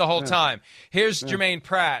was dead the whole time. Here's Jermaine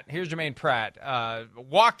Pratt.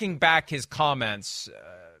 Walking back his comments,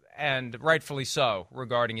 and rightfully so,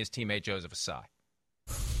 regarding his teammate Joseph Asai.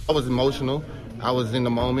 I was emotional. I was in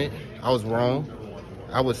the moment. I was wrong.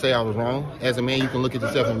 I would say I was wrong. As a man, you can look at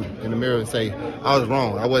yourself in the mirror and say, I was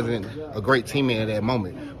wrong. I wasn't a great teammate at that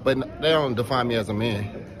moment. But they don't define me as a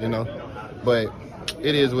man, you know. But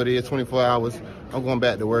it is what it is, 24 hours. I'm going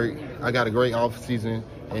back to work. I got a great off season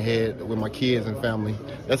ahead with my kids and family.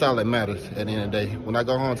 That's all that matters at the end of the day. When I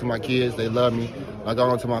go home to my kids, they love me. When I go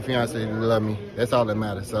home to my fiance, they love me. That's all that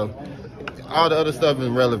matters. So all the other stuff is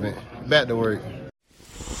irrelevant. Back to work.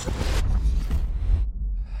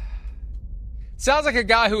 Sounds like a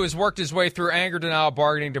guy who has worked his way through anger, denial,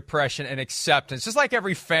 bargaining, depression, and acceptance. Just like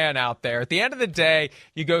every fan out there. At the end of the day,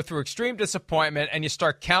 you go through extreme disappointment and you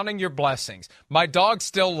start counting your blessings. My dog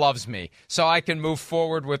still loves me, so I can move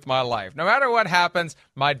forward with my life. No matter what happens,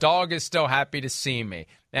 my dog is still happy to see me.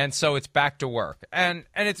 And so it's back to work. And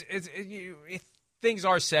things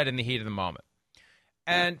are said in the heat of the moment.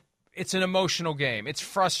 And it's an emotional game. It's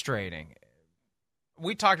frustrating.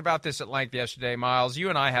 We talked about this at length yesterday, Miles. You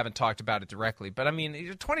and I haven't talked about it directly. But, I mean, he's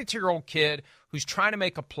a 22-year-old kid who's trying to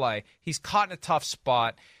make a play. He's caught in a tough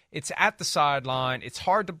spot. It's at the sideline. It's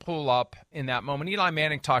hard to pull up in that moment. Eli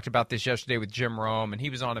Manning talked about this yesterday with Jim Rome, and he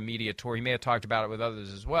was on a media tour. He may have talked about it with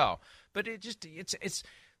others as well. But it's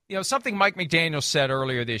something Mike McDaniel said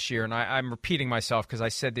earlier this year, and I'm repeating myself because I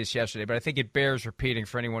said this yesterday, but I think it bears repeating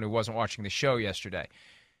for anyone who wasn't watching the show yesterday.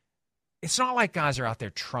 It's not like guys are out there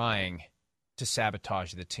trying to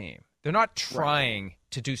sabotage the team. They're not trying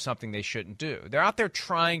to do something they shouldn't do. They're out there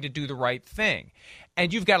trying to do the right thing.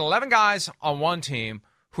 And you've got 11 guys on one team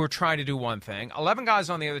who are trying to do one thing, 11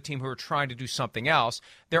 guys on the other team who are trying to do something else.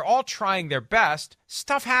 They're all trying their best.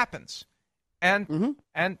 Stuff happens. And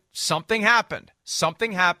something happened.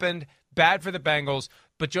 Something happened bad for the Bengals,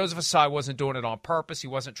 but Joseph Asai wasn't doing it on purpose. He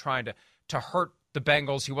wasn't trying to hurt the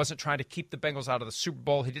Bengals. He wasn't trying to keep the Bengals out of the Super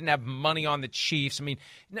Bowl. He didn't have money on the Chiefs. I mean,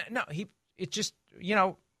 it just,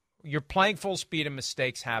 you're playing full speed and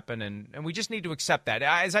mistakes happen, and we just need to accept that.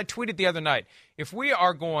 As I tweeted the other night, if we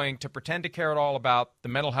are going to pretend to care at all about the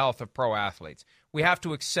mental health of pro athletes, we have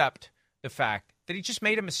to accept the fact that he just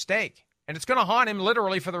made a mistake, and it's going to haunt him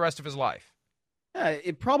literally for the rest of his life. Yeah,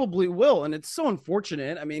 it probably will, and it's so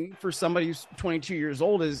unfortunate. I mean, for somebody who's 22 years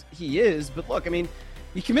old as he is, but look, I mean,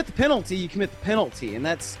 you commit the penalty, and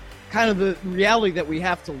that's kind of the reality that we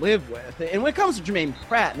have to live with. And when it comes to Jermaine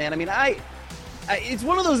Pratt, man, I mean, it's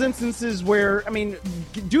one of those instances where, I mean,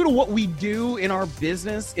 due to what we do in our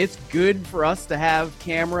business, it's good for us to have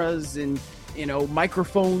cameras and,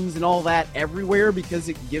 microphones and all that everywhere because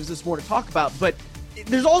it gives us more to talk about. But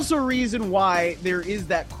there's also a reason why there is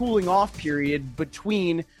that cooling off period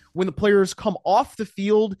between when the players come off the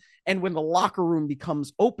field and when the locker room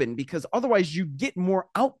becomes open, because otherwise you get more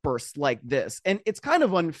outbursts like this. And it's kind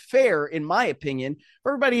of unfair, in my opinion,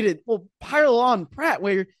 for everybody to pile on Pratt,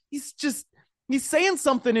 where he's saying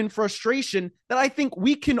something in frustration that I think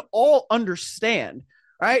we can all understand,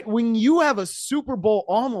 right? When you have a Super Bowl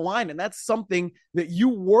on the line and that's something that you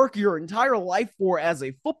work your entire life for as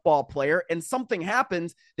a football player, and something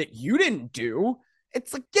happens that you didn't do,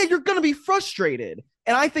 it's like, yeah, you're going to be frustrated.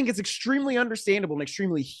 And I think it's extremely understandable and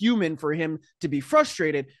extremely human for him to be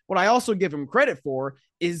frustrated. What I also give him credit for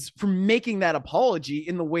is for making that apology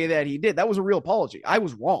in the way that he did. That was a real apology. I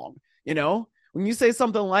was wrong. When you say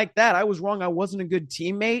something like that, I was wrong, I wasn't a good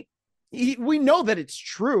teammate. We know that it's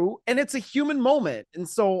true, and it's a human moment. And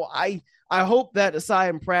so I hope that Asai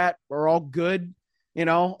and Pratt are all good, and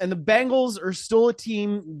the Bengals are still a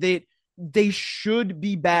team that they should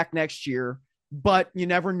be back next year, but you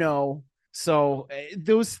never know. So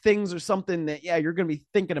those things are something that, you're going to be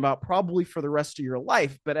thinking about probably for the rest of your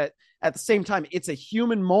life. But at the same time, it's a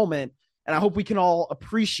human moment, and I hope we can all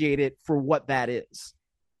appreciate it for what that is.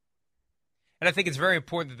 And I think it's very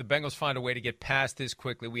important that the Bengals find a way to get past this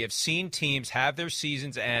quickly. We have seen teams have their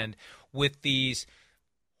seasons end with these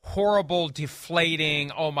horrible,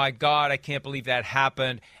 deflating, oh my God, I can't believe that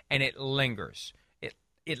happened, and it lingers.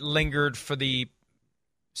 It lingered for the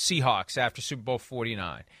Seahawks after Super Bowl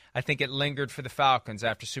 49. I think it lingered for the Falcons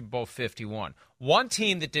after Super Bowl 51. One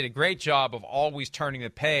team that did a great job of always turning the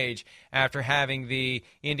page after having the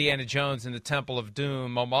Indiana Jones in the Temple of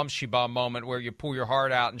Doom, Mom Shiba moment where you pull your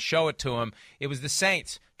heart out and show it to them, it was the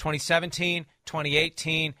Saints. 2017,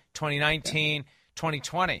 2018, 2019,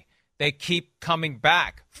 2020. They keep coming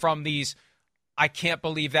back from these, I can't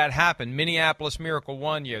believe that happened. Minneapolis Miracle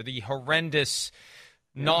one year, the horrendous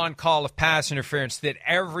non-call of pass interference that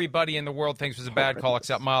everybody in the world thinks was a bad call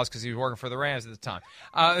except Miles because he was working for the Rams at the time.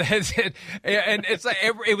 And it's like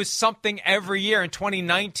it was something every year. In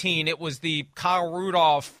 2019, it was the Kyle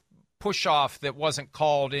Rudolph push-off that wasn't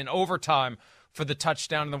called in overtime for the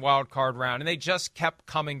touchdown in the wild card round. And they just kept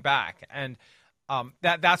coming back. And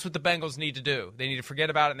that's what the Bengals need to do. They need to forget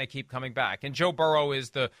about it, and they keep coming back. And Joe Burrow is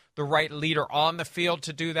the right leader on the field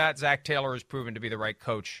to do that. Zach Taylor has proven to be the right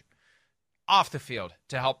coach off the field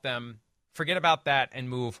to help them forget about that and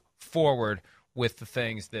move forward with the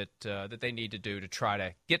things that they need to do to try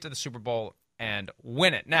to get to the Super Bowl and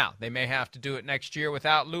win it. Now, they may have to do it next year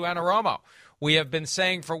without Lou Anarumo. We have been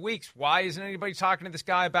saying for weeks, why isn't anybody talking to this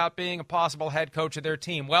guy about being a possible head coach of their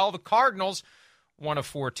team? Well, the Cardinals, one of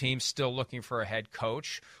four teams still looking for a head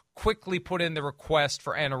coach, quickly put in the request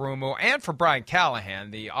for Anarumo and for Brian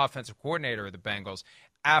Callahan, the offensive coordinator of the Bengals,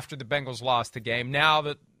 after the Bengals lost the game. Now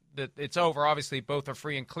that it's over, obviously both are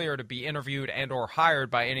free and clear to be interviewed and or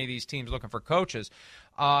hired by any of these teams looking for coaches.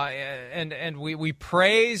 And we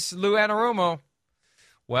praise Lou Anarumo.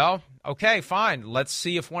 Well, okay, fine. Let's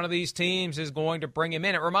see if one of these teams is going to bring him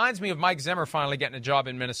in. It reminds me of Mike Zimmer finally getting a job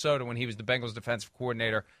in Minnesota when he was the Bengals defensive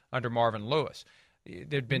coordinator under Marvin Lewis.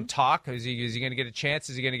 There'd been talk. Is he going to get a chance?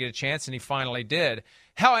 Is he going to get a chance? And he finally did.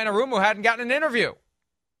 Hell, Anarumo hadn't gotten an interview.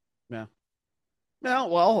 Yeah. No,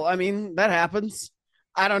 well, I mean, that happens.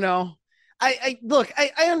 I don't know. I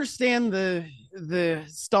understand the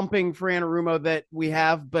stumping for Anarumo that we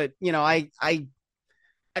have, but you know, I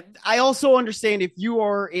also understand if you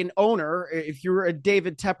are an owner, if you're a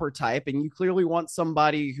David Tepper type, and you clearly want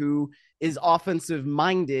somebody who is offensive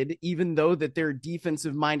minded, even though that there are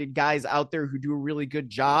defensive minded guys out there who do a really good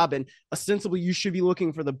job, and ostensibly you should be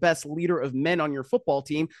looking for the best leader of men on your football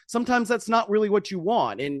team. Sometimes that's not really what you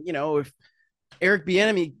want, and you know, if Eric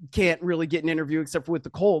Bieniemy can't really get an interview except for with the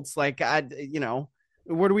Colts, like,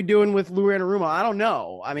 what are we doing with Lou Anarumo? I don't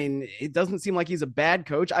know. I mean, it doesn't seem like he's a bad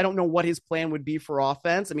coach. I don't know what his plan would be for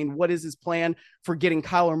offense. I mean, what is his plan for getting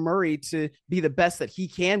Kyler Murray to be the best that he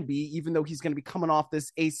can be, even though he's going to be coming off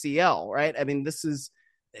this ACL, right? I mean,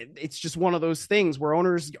 it's just one of those things where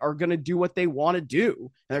owners are going to do what they want to do, and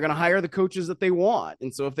they're going to hire the coaches that they want.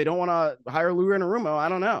 And so if they don't want to hire Lou Anarumo, I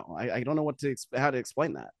don't know. I don't know how to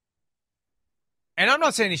explain that. And I'm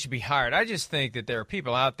not saying he should be hired. I just think that there are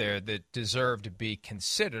people out there that deserve to be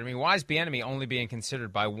considered. I mean, why is Bieniemy only being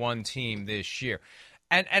considered by one team this year?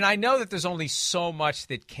 And I know that there's only so much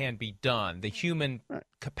that can be done. The human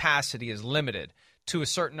capacity is limited to a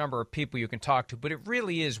certain number of people you can talk to, but it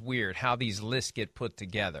really is weird how these lists get put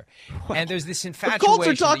together. And there's this infatuation. The Colts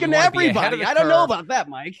are talking to everybody. I don't know about that,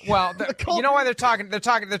 Mike. Well, you know why they're talking? They're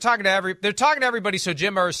talking to everybody so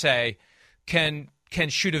Jim Irsay can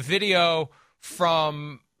shoot a video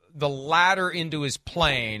from the ladder into his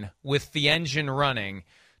plane with the engine running,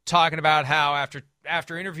 talking about how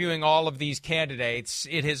after interviewing all of these candidates,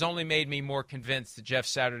 it has only made me more convinced that Jeff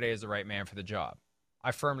Saturday is the right man for the job.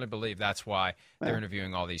 I firmly believe that's why they're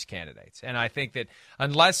interviewing all these candidates. And I think that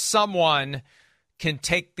unless someone can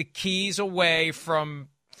take the keys away from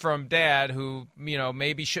Dad, who, you know,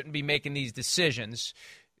 maybe shouldn't be making these decisions,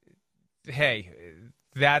 hey,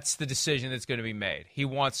 that's the decision that's going to be made. He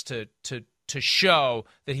wants to show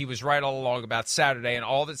that he was right all along about Saturday, and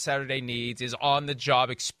all that Saturday needs is on-the-job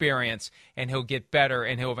experience, and he'll get better,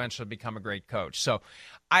 and he'll eventually become a great coach. So,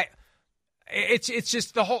 it's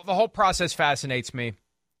just the whole process fascinates me,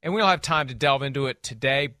 and we don't have time to delve into it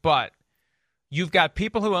today. But you've got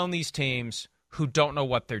people who own these teams who don't know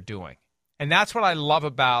what they're doing, and that's what I love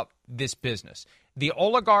about this business. The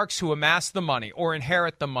oligarchs who amass the money, or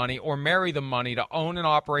inherit the money, or marry the money to own and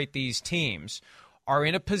operate these teams are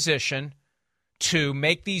in a position to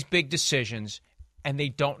make these big decisions, and they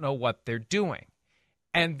don't know what they're doing.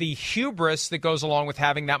 And the hubris that goes along with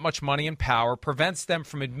having that much money and power prevents them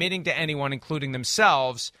from admitting to anyone, including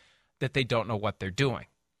themselves, that they don't know what they're doing.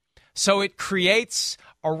 So it creates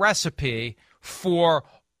a recipe for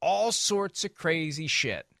all sorts of crazy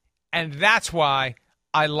shit. And that's why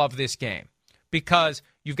I love this game, because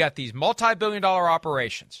you've got these multi-billion-dollar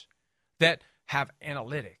operations that have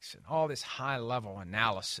analytics and all this high-level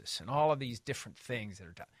analysis and all of these different things that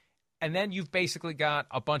are done. And then you've basically got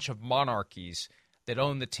a bunch of monarchies that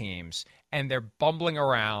own the teams, and they're bumbling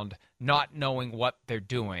around not knowing what they're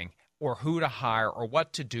doing or who to hire or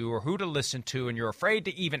what to do or who to listen to, and you're afraid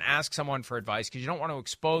to even ask someone for advice because you don't want to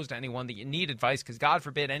expose to anyone that you need advice because, God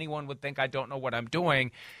forbid, anyone would think I don't know what I'm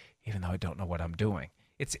doing, even though I don't know what I'm doing.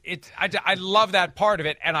 I love that part of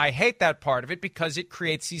it, and I hate that part of it because it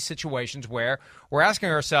creates these situations where we're asking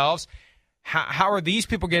ourselves, how are these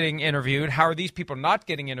people getting interviewed? How are these people not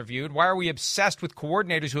getting interviewed? Why are we obsessed with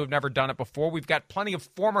coordinators who have never done it before? We've got plenty of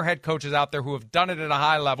former head coaches out there who have done it at a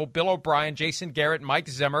high level. Bill O'Brien, Jason Garrett, Mike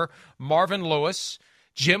Zimmer, Marvin Lewis,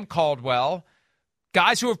 Jim Caldwell,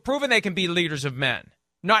 guys who have proven they can be leaders of men.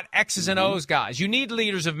 Not X's and O's guys. You need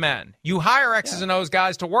leaders of men. You hire X's and O's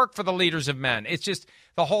guys to work for the leaders of men. It's just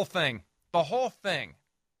the whole thing. The whole thing.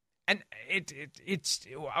 And it's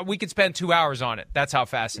we could spend 2 hours on it. That's how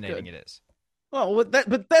fascinating it is. Well,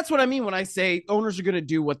 but that's what I mean when I say owners are going to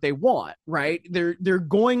do what they want, right? They're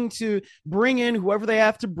going to bring in whoever they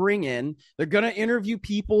have to bring in. They're going to interview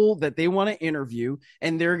people that they want to interview,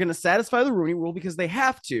 and they're going to satisfy the Rooney Rule because they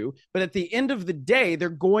have to. But at the end of the day, they're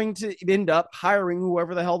going to end up hiring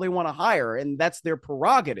whoever the hell they want to hire, and that's their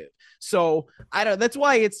prerogative. So that's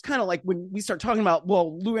why it's kind of like when we start talking about,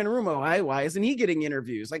 well, Lou Anarumo, why isn't he getting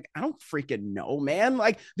interviews? Like, I don't freaking know, man.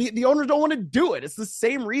 Like the owners don't want to do it. It's the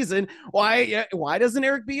same reason why doesn't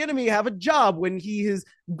Eric Bieniemy have a job when he has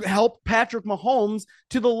helped Patrick Mahomes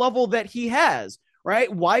to the level that he has,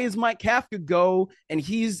 right? Why is Mike Kafka go and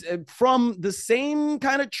he's from the same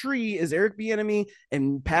kind of tree as Eric Bieniemy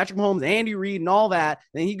and Patrick Mahomes, Andy Reid and all that.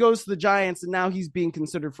 And he goes to the Giants and now he's being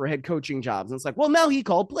considered for head coaching jobs. And it's like, well, now he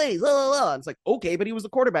called plays. Blah, blah, blah. It's like, okay, but he was the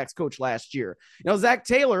quarterback's coach last year. Zach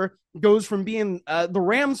Taylor goes from being the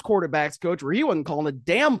Rams quarterback's coach where he wasn't calling a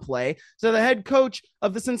damn play to the head coach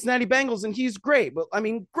of the Cincinnati Bengals. And he's great, but I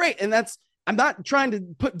mean, great. And I'm not trying to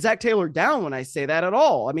put Zach Taylor down when I say that at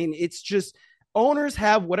all. I mean, it's just owners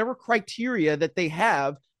have whatever criteria that they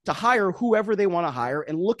have to hire whoever they want to hire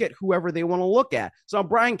and look at whoever they want to look at. So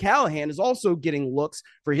Brian Callahan is also getting looks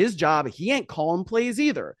for his job. He ain't calling plays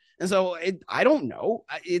either. And so I don't know.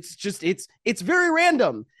 It's just, it's very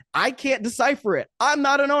random. I can't decipher it. I'm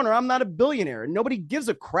not an owner. I'm not a billionaire. Nobody gives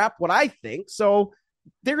a crap what I think. So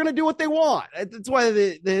they're going to do what they want. That's why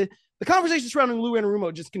the conversation surrounding Lou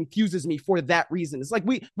Anarumo just confuses me for that reason. It's like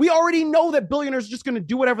we already know that billionaires are just going to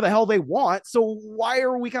do whatever the hell they want. So why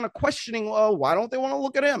are we kind of questioning, why don't they want to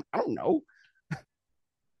look at him? I don't know.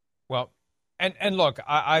 Well, and look,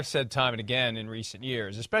 I've said time and again in recent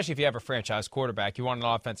years, especially if you have a franchise quarterback, you want an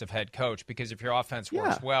offensive head coach, because if your offense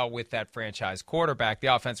works well with that franchise quarterback,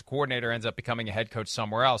 the offensive coordinator ends up becoming a head coach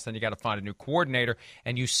somewhere else. Then you got to find a new coordinator,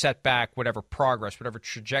 and you set back whatever progress, whatever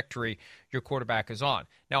trajectory your quarterback is on.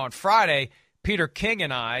 Now, on Friday, Peter King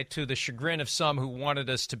and I, to the chagrin of some who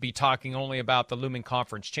wanted us to be talking only about the looming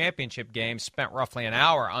conference championship game, spent roughly an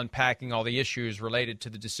hour unpacking all the issues related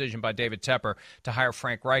to the decision by David Tepper to hire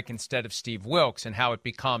Frank Reich instead of Steve Wilks, and how it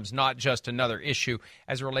becomes not just another issue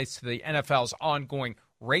as it relates to the NFL's ongoing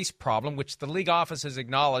race problem, which the league office has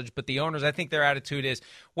acknowledged, but the owners, I think their attitude is,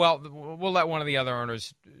 well, we'll let one of the other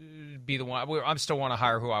owners be the one. I still want to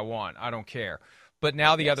hire who I want. I don't care. But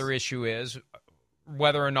now the other issue is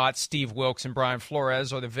whether or not Steve Wilks and Brian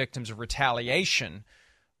Flores are the victims of retaliation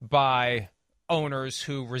by owners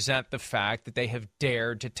who resent the fact that they have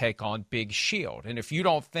dared to take on Big Shield. And if you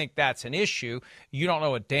don't think that's an issue, you don't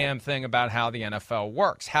know a damn thing about how the NFL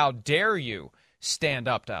works. How dare you stand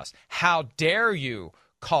up to us? How dare you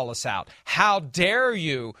call us out? How dare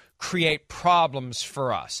you create problems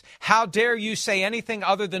for us? How dare you say anything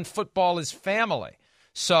other than football is family?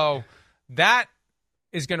 So that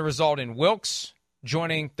is going to result in Wilks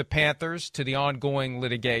joining the Panthers to the ongoing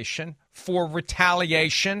litigation for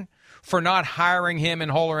retaliation for not hiring him in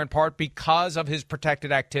whole or in part because of his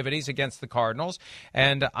protected activities against the Cardinals.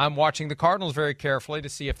 And I'm watching the Cardinals very carefully to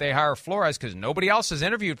see if they hire Flores, because nobody else has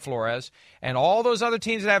interviewed Flores, and all those other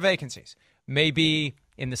teams that have vacancies may be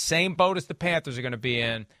in the same boat as the Panthers are going to be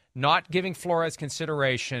in, not giving Flores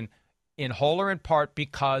consideration in whole or in part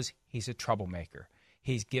because he's a troublemaker.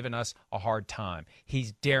 He's given us a hard time.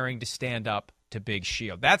 He's daring to stand up to Big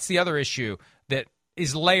Shield. That's the other issue that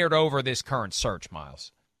is layered over this current search,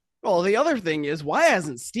 Miles. Well, the other thing is, why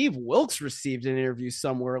hasn't Steve Wilks received an interview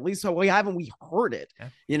somewhere? At least why haven't we heard it? Yeah.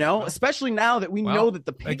 You know, well, especially now that we know that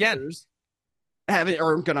the Panthers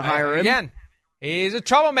aren't going to hire him. Again, he's a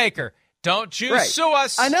troublemaker. Don't you sue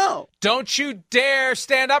us. I know. Don't you dare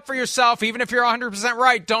stand up for yourself, even if you're 100%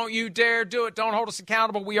 right. Don't you dare do it. Don't hold us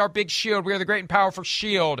accountable. We are Big Shield. We are the great and powerful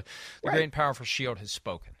Shield. The great and powerful Shield has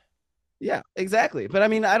spoken. Yeah, exactly. But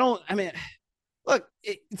look,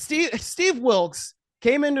 Steve Wilks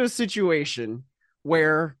came into a situation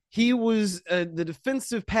where he was the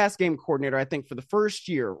defensive pass game coordinator, I think, for the first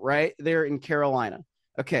year, right there in Carolina.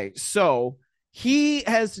 Okay, so he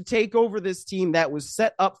has to take over this team that was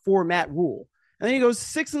set up for Matt Rule. And then he goes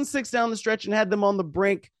 6-6 down the stretch and had them on the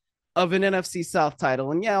brink of an NFC South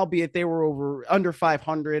title. And yeah, albeit they were under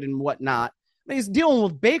 500 and whatnot. And he's dealing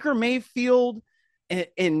with Baker Mayfield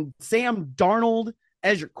and Sam Darnold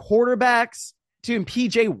as your quarterbacks, to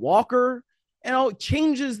PJ Walker, and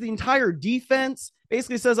changes the entire defense.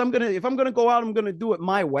 Basically says, if I'm gonna go out, I'm gonna do it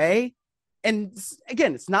my way. And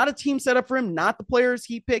again, it's not a team set up for him, not the players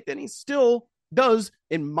he picked, and he still does,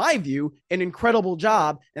 in my view, an incredible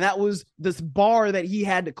job. And that was this bar that he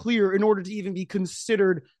had to clear in order to even be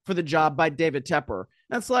considered for the job by David Tepper.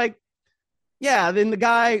 That's like, yeah, then the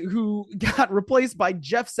guy who got replaced by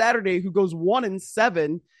Jeff Saturday, who goes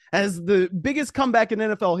 1-7, has the biggest comeback in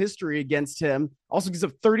NFL history against him, also gives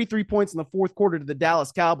up 33 points in the fourth quarter to the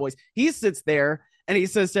Dallas Cowboys. He sits there and he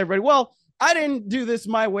says to everybody, well, I didn't do this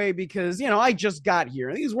my way because, I just got here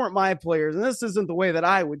and these weren't my players. And this isn't the way that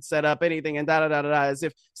I would set up anything, and as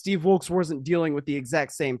if Steve Wilks wasn't dealing with the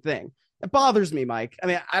exact same thing. It bothers me, Mike.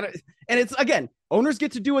 And it's, again, owners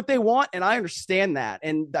get to do what they want, and I understand that.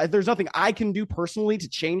 And there's nothing I can do personally to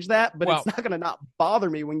change that, but it's not going to not bother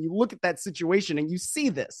me when you look at that situation and you see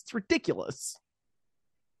this. It's ridiculous.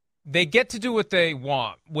 They get to do what they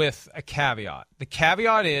want with a caveat. The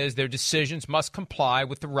caveat is their decisions must comply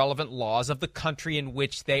with the relevant laws of the country in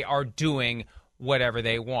which they are doing whatever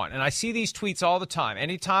they want. And I see these tweets all the time.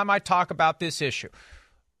 Anytime I talk about this issue,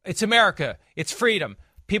 it's America, it's freedom.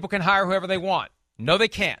 People can hire whoever they want. No, they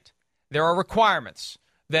can't. There are requirements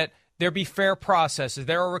that there be fair processes.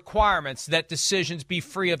 There are requirements that decisions be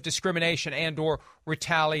free of discrimination and or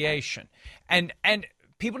retaliation. And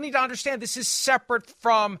people need to understand this is separate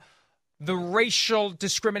from the racial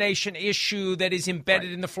discrimination issue that is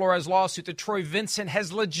embedded in the Flores lawsuit that Troy Vincent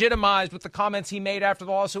has legitimized with the comments he made after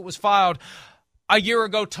the lawsuit was filed a year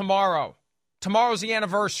ago tomorrow. Tomorrow's the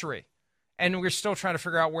anniversary. And we're still trying to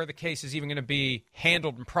figure out where the case is even going to be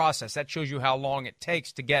handled and processed. That shows you how long it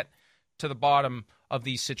takes to get to the bottom of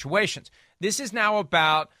these situations. This is now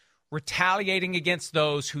about retaliating against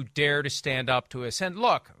those who dare to stand up to us. And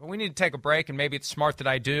look, we need to take a break, and maybe it's smart that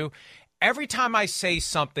I do. Every time I say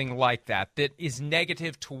something like that is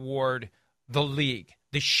negative toward the league,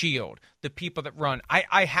 the Shield, the people that run,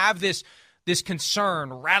 I have this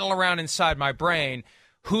concern rattle around inside my brain.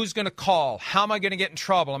 Who's going to call? How am I going to get in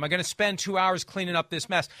trouble? Am I going to spend 2 hours cleaning up this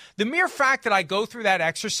mess? The mere fact that I go through that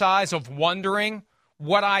exercise of wondering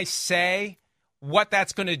what I say, what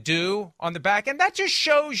that's going to do on the back end, that just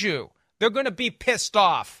shows you they're going to be pissed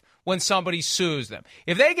off when somebody sues them.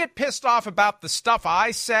 If they get pissed off about the stuff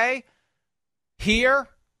I say here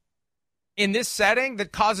in this setting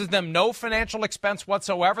that causes them no financial expense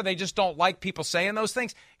whatsoever, they just don't like people saying those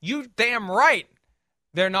things, you damn right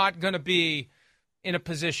they're not going to be in a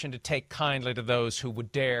position to take kindly to those who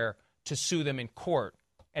would dare to sue them in court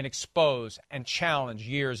and expose and challenge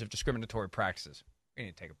years of discriminatory practices. We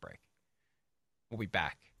need to take a break. We'll be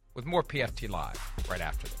back with more PFT Live right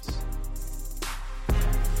after this.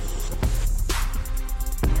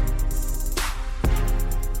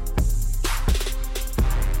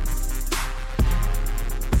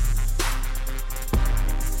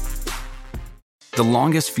 The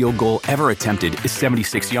longest field goal ever attempted is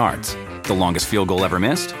 76 yards. The longest field goal ever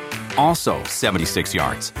missed? Also 76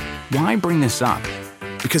 yards. Why bring this up?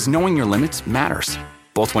 Because knowing your limits matters,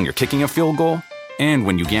 both when you're kicking a field goal and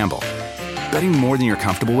when you gamble. Betting more than you're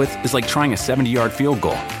comfortable with is like trying a 70-yard field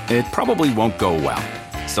goal. It probably won't go well.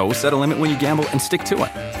 So set a limit when you gamble and stick to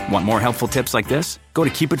it. Want more helpful tips like this? Go to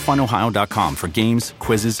keepitfunohio.com for games,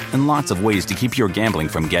 quizzes, and lots of ways to keep your gambling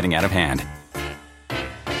from getting out of hand.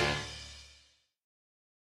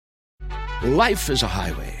 Life is a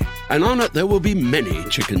highway, and on it there will be many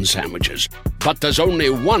chicken sandwiches. But there's only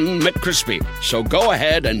one McCrispy. So go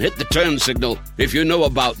ahead and hit the turn signal if you know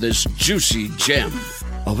about this juicy gem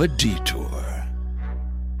of a detour.